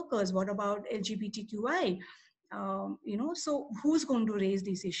sex workers? What about LGBTQI? So who's going to raise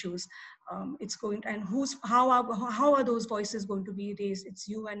these issues? It's going to, and how are those voices going to be raised? It's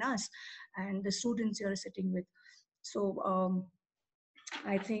you and us and the students you're sitting with. So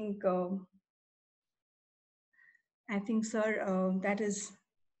I think, sir, that is.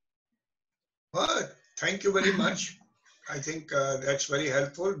 Well, thank you very much. I think that's very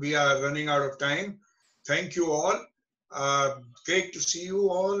helpful. We are running out of time. Thank you all. Great to see you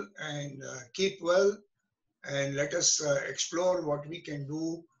all, and keep well. And let us explore what we can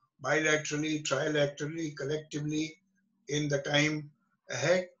do bilaterally, trilaterally, collectively in the time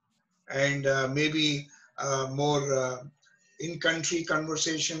ahead. And maybe more in-country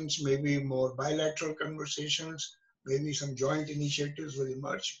conversations, maybe more bilateral conversations, maybe some joint initiatives will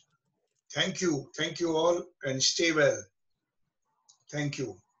emerge. Thank you. Thank you all, and stay well. Thank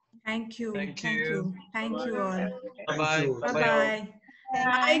you. Thank you. Thank Thank you. you. Thank you all. Bye-bye. Bye-bye.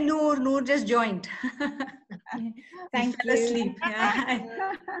 Bye, Noor. Noor just joined. Thank fell you. asleep. Yeah.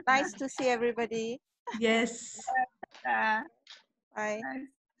 Nice to see everybody. Yes. Bye.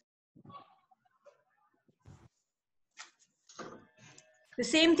 The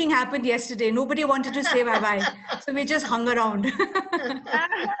same thing happened yesterday. Nobody wanted to say bye-bye. So we just hung around.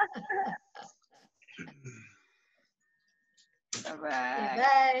 Bye.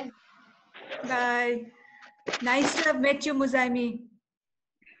 Bye. Bye. Nice to have met you, Muzaimi.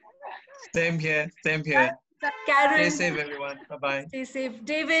 Same here. Same here. Karen. Stay safe, everyone. Bye-bye. Stay safe.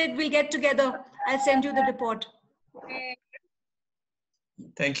 David, we'll get together. I'll send you the report.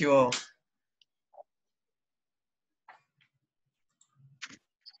 Thank you all.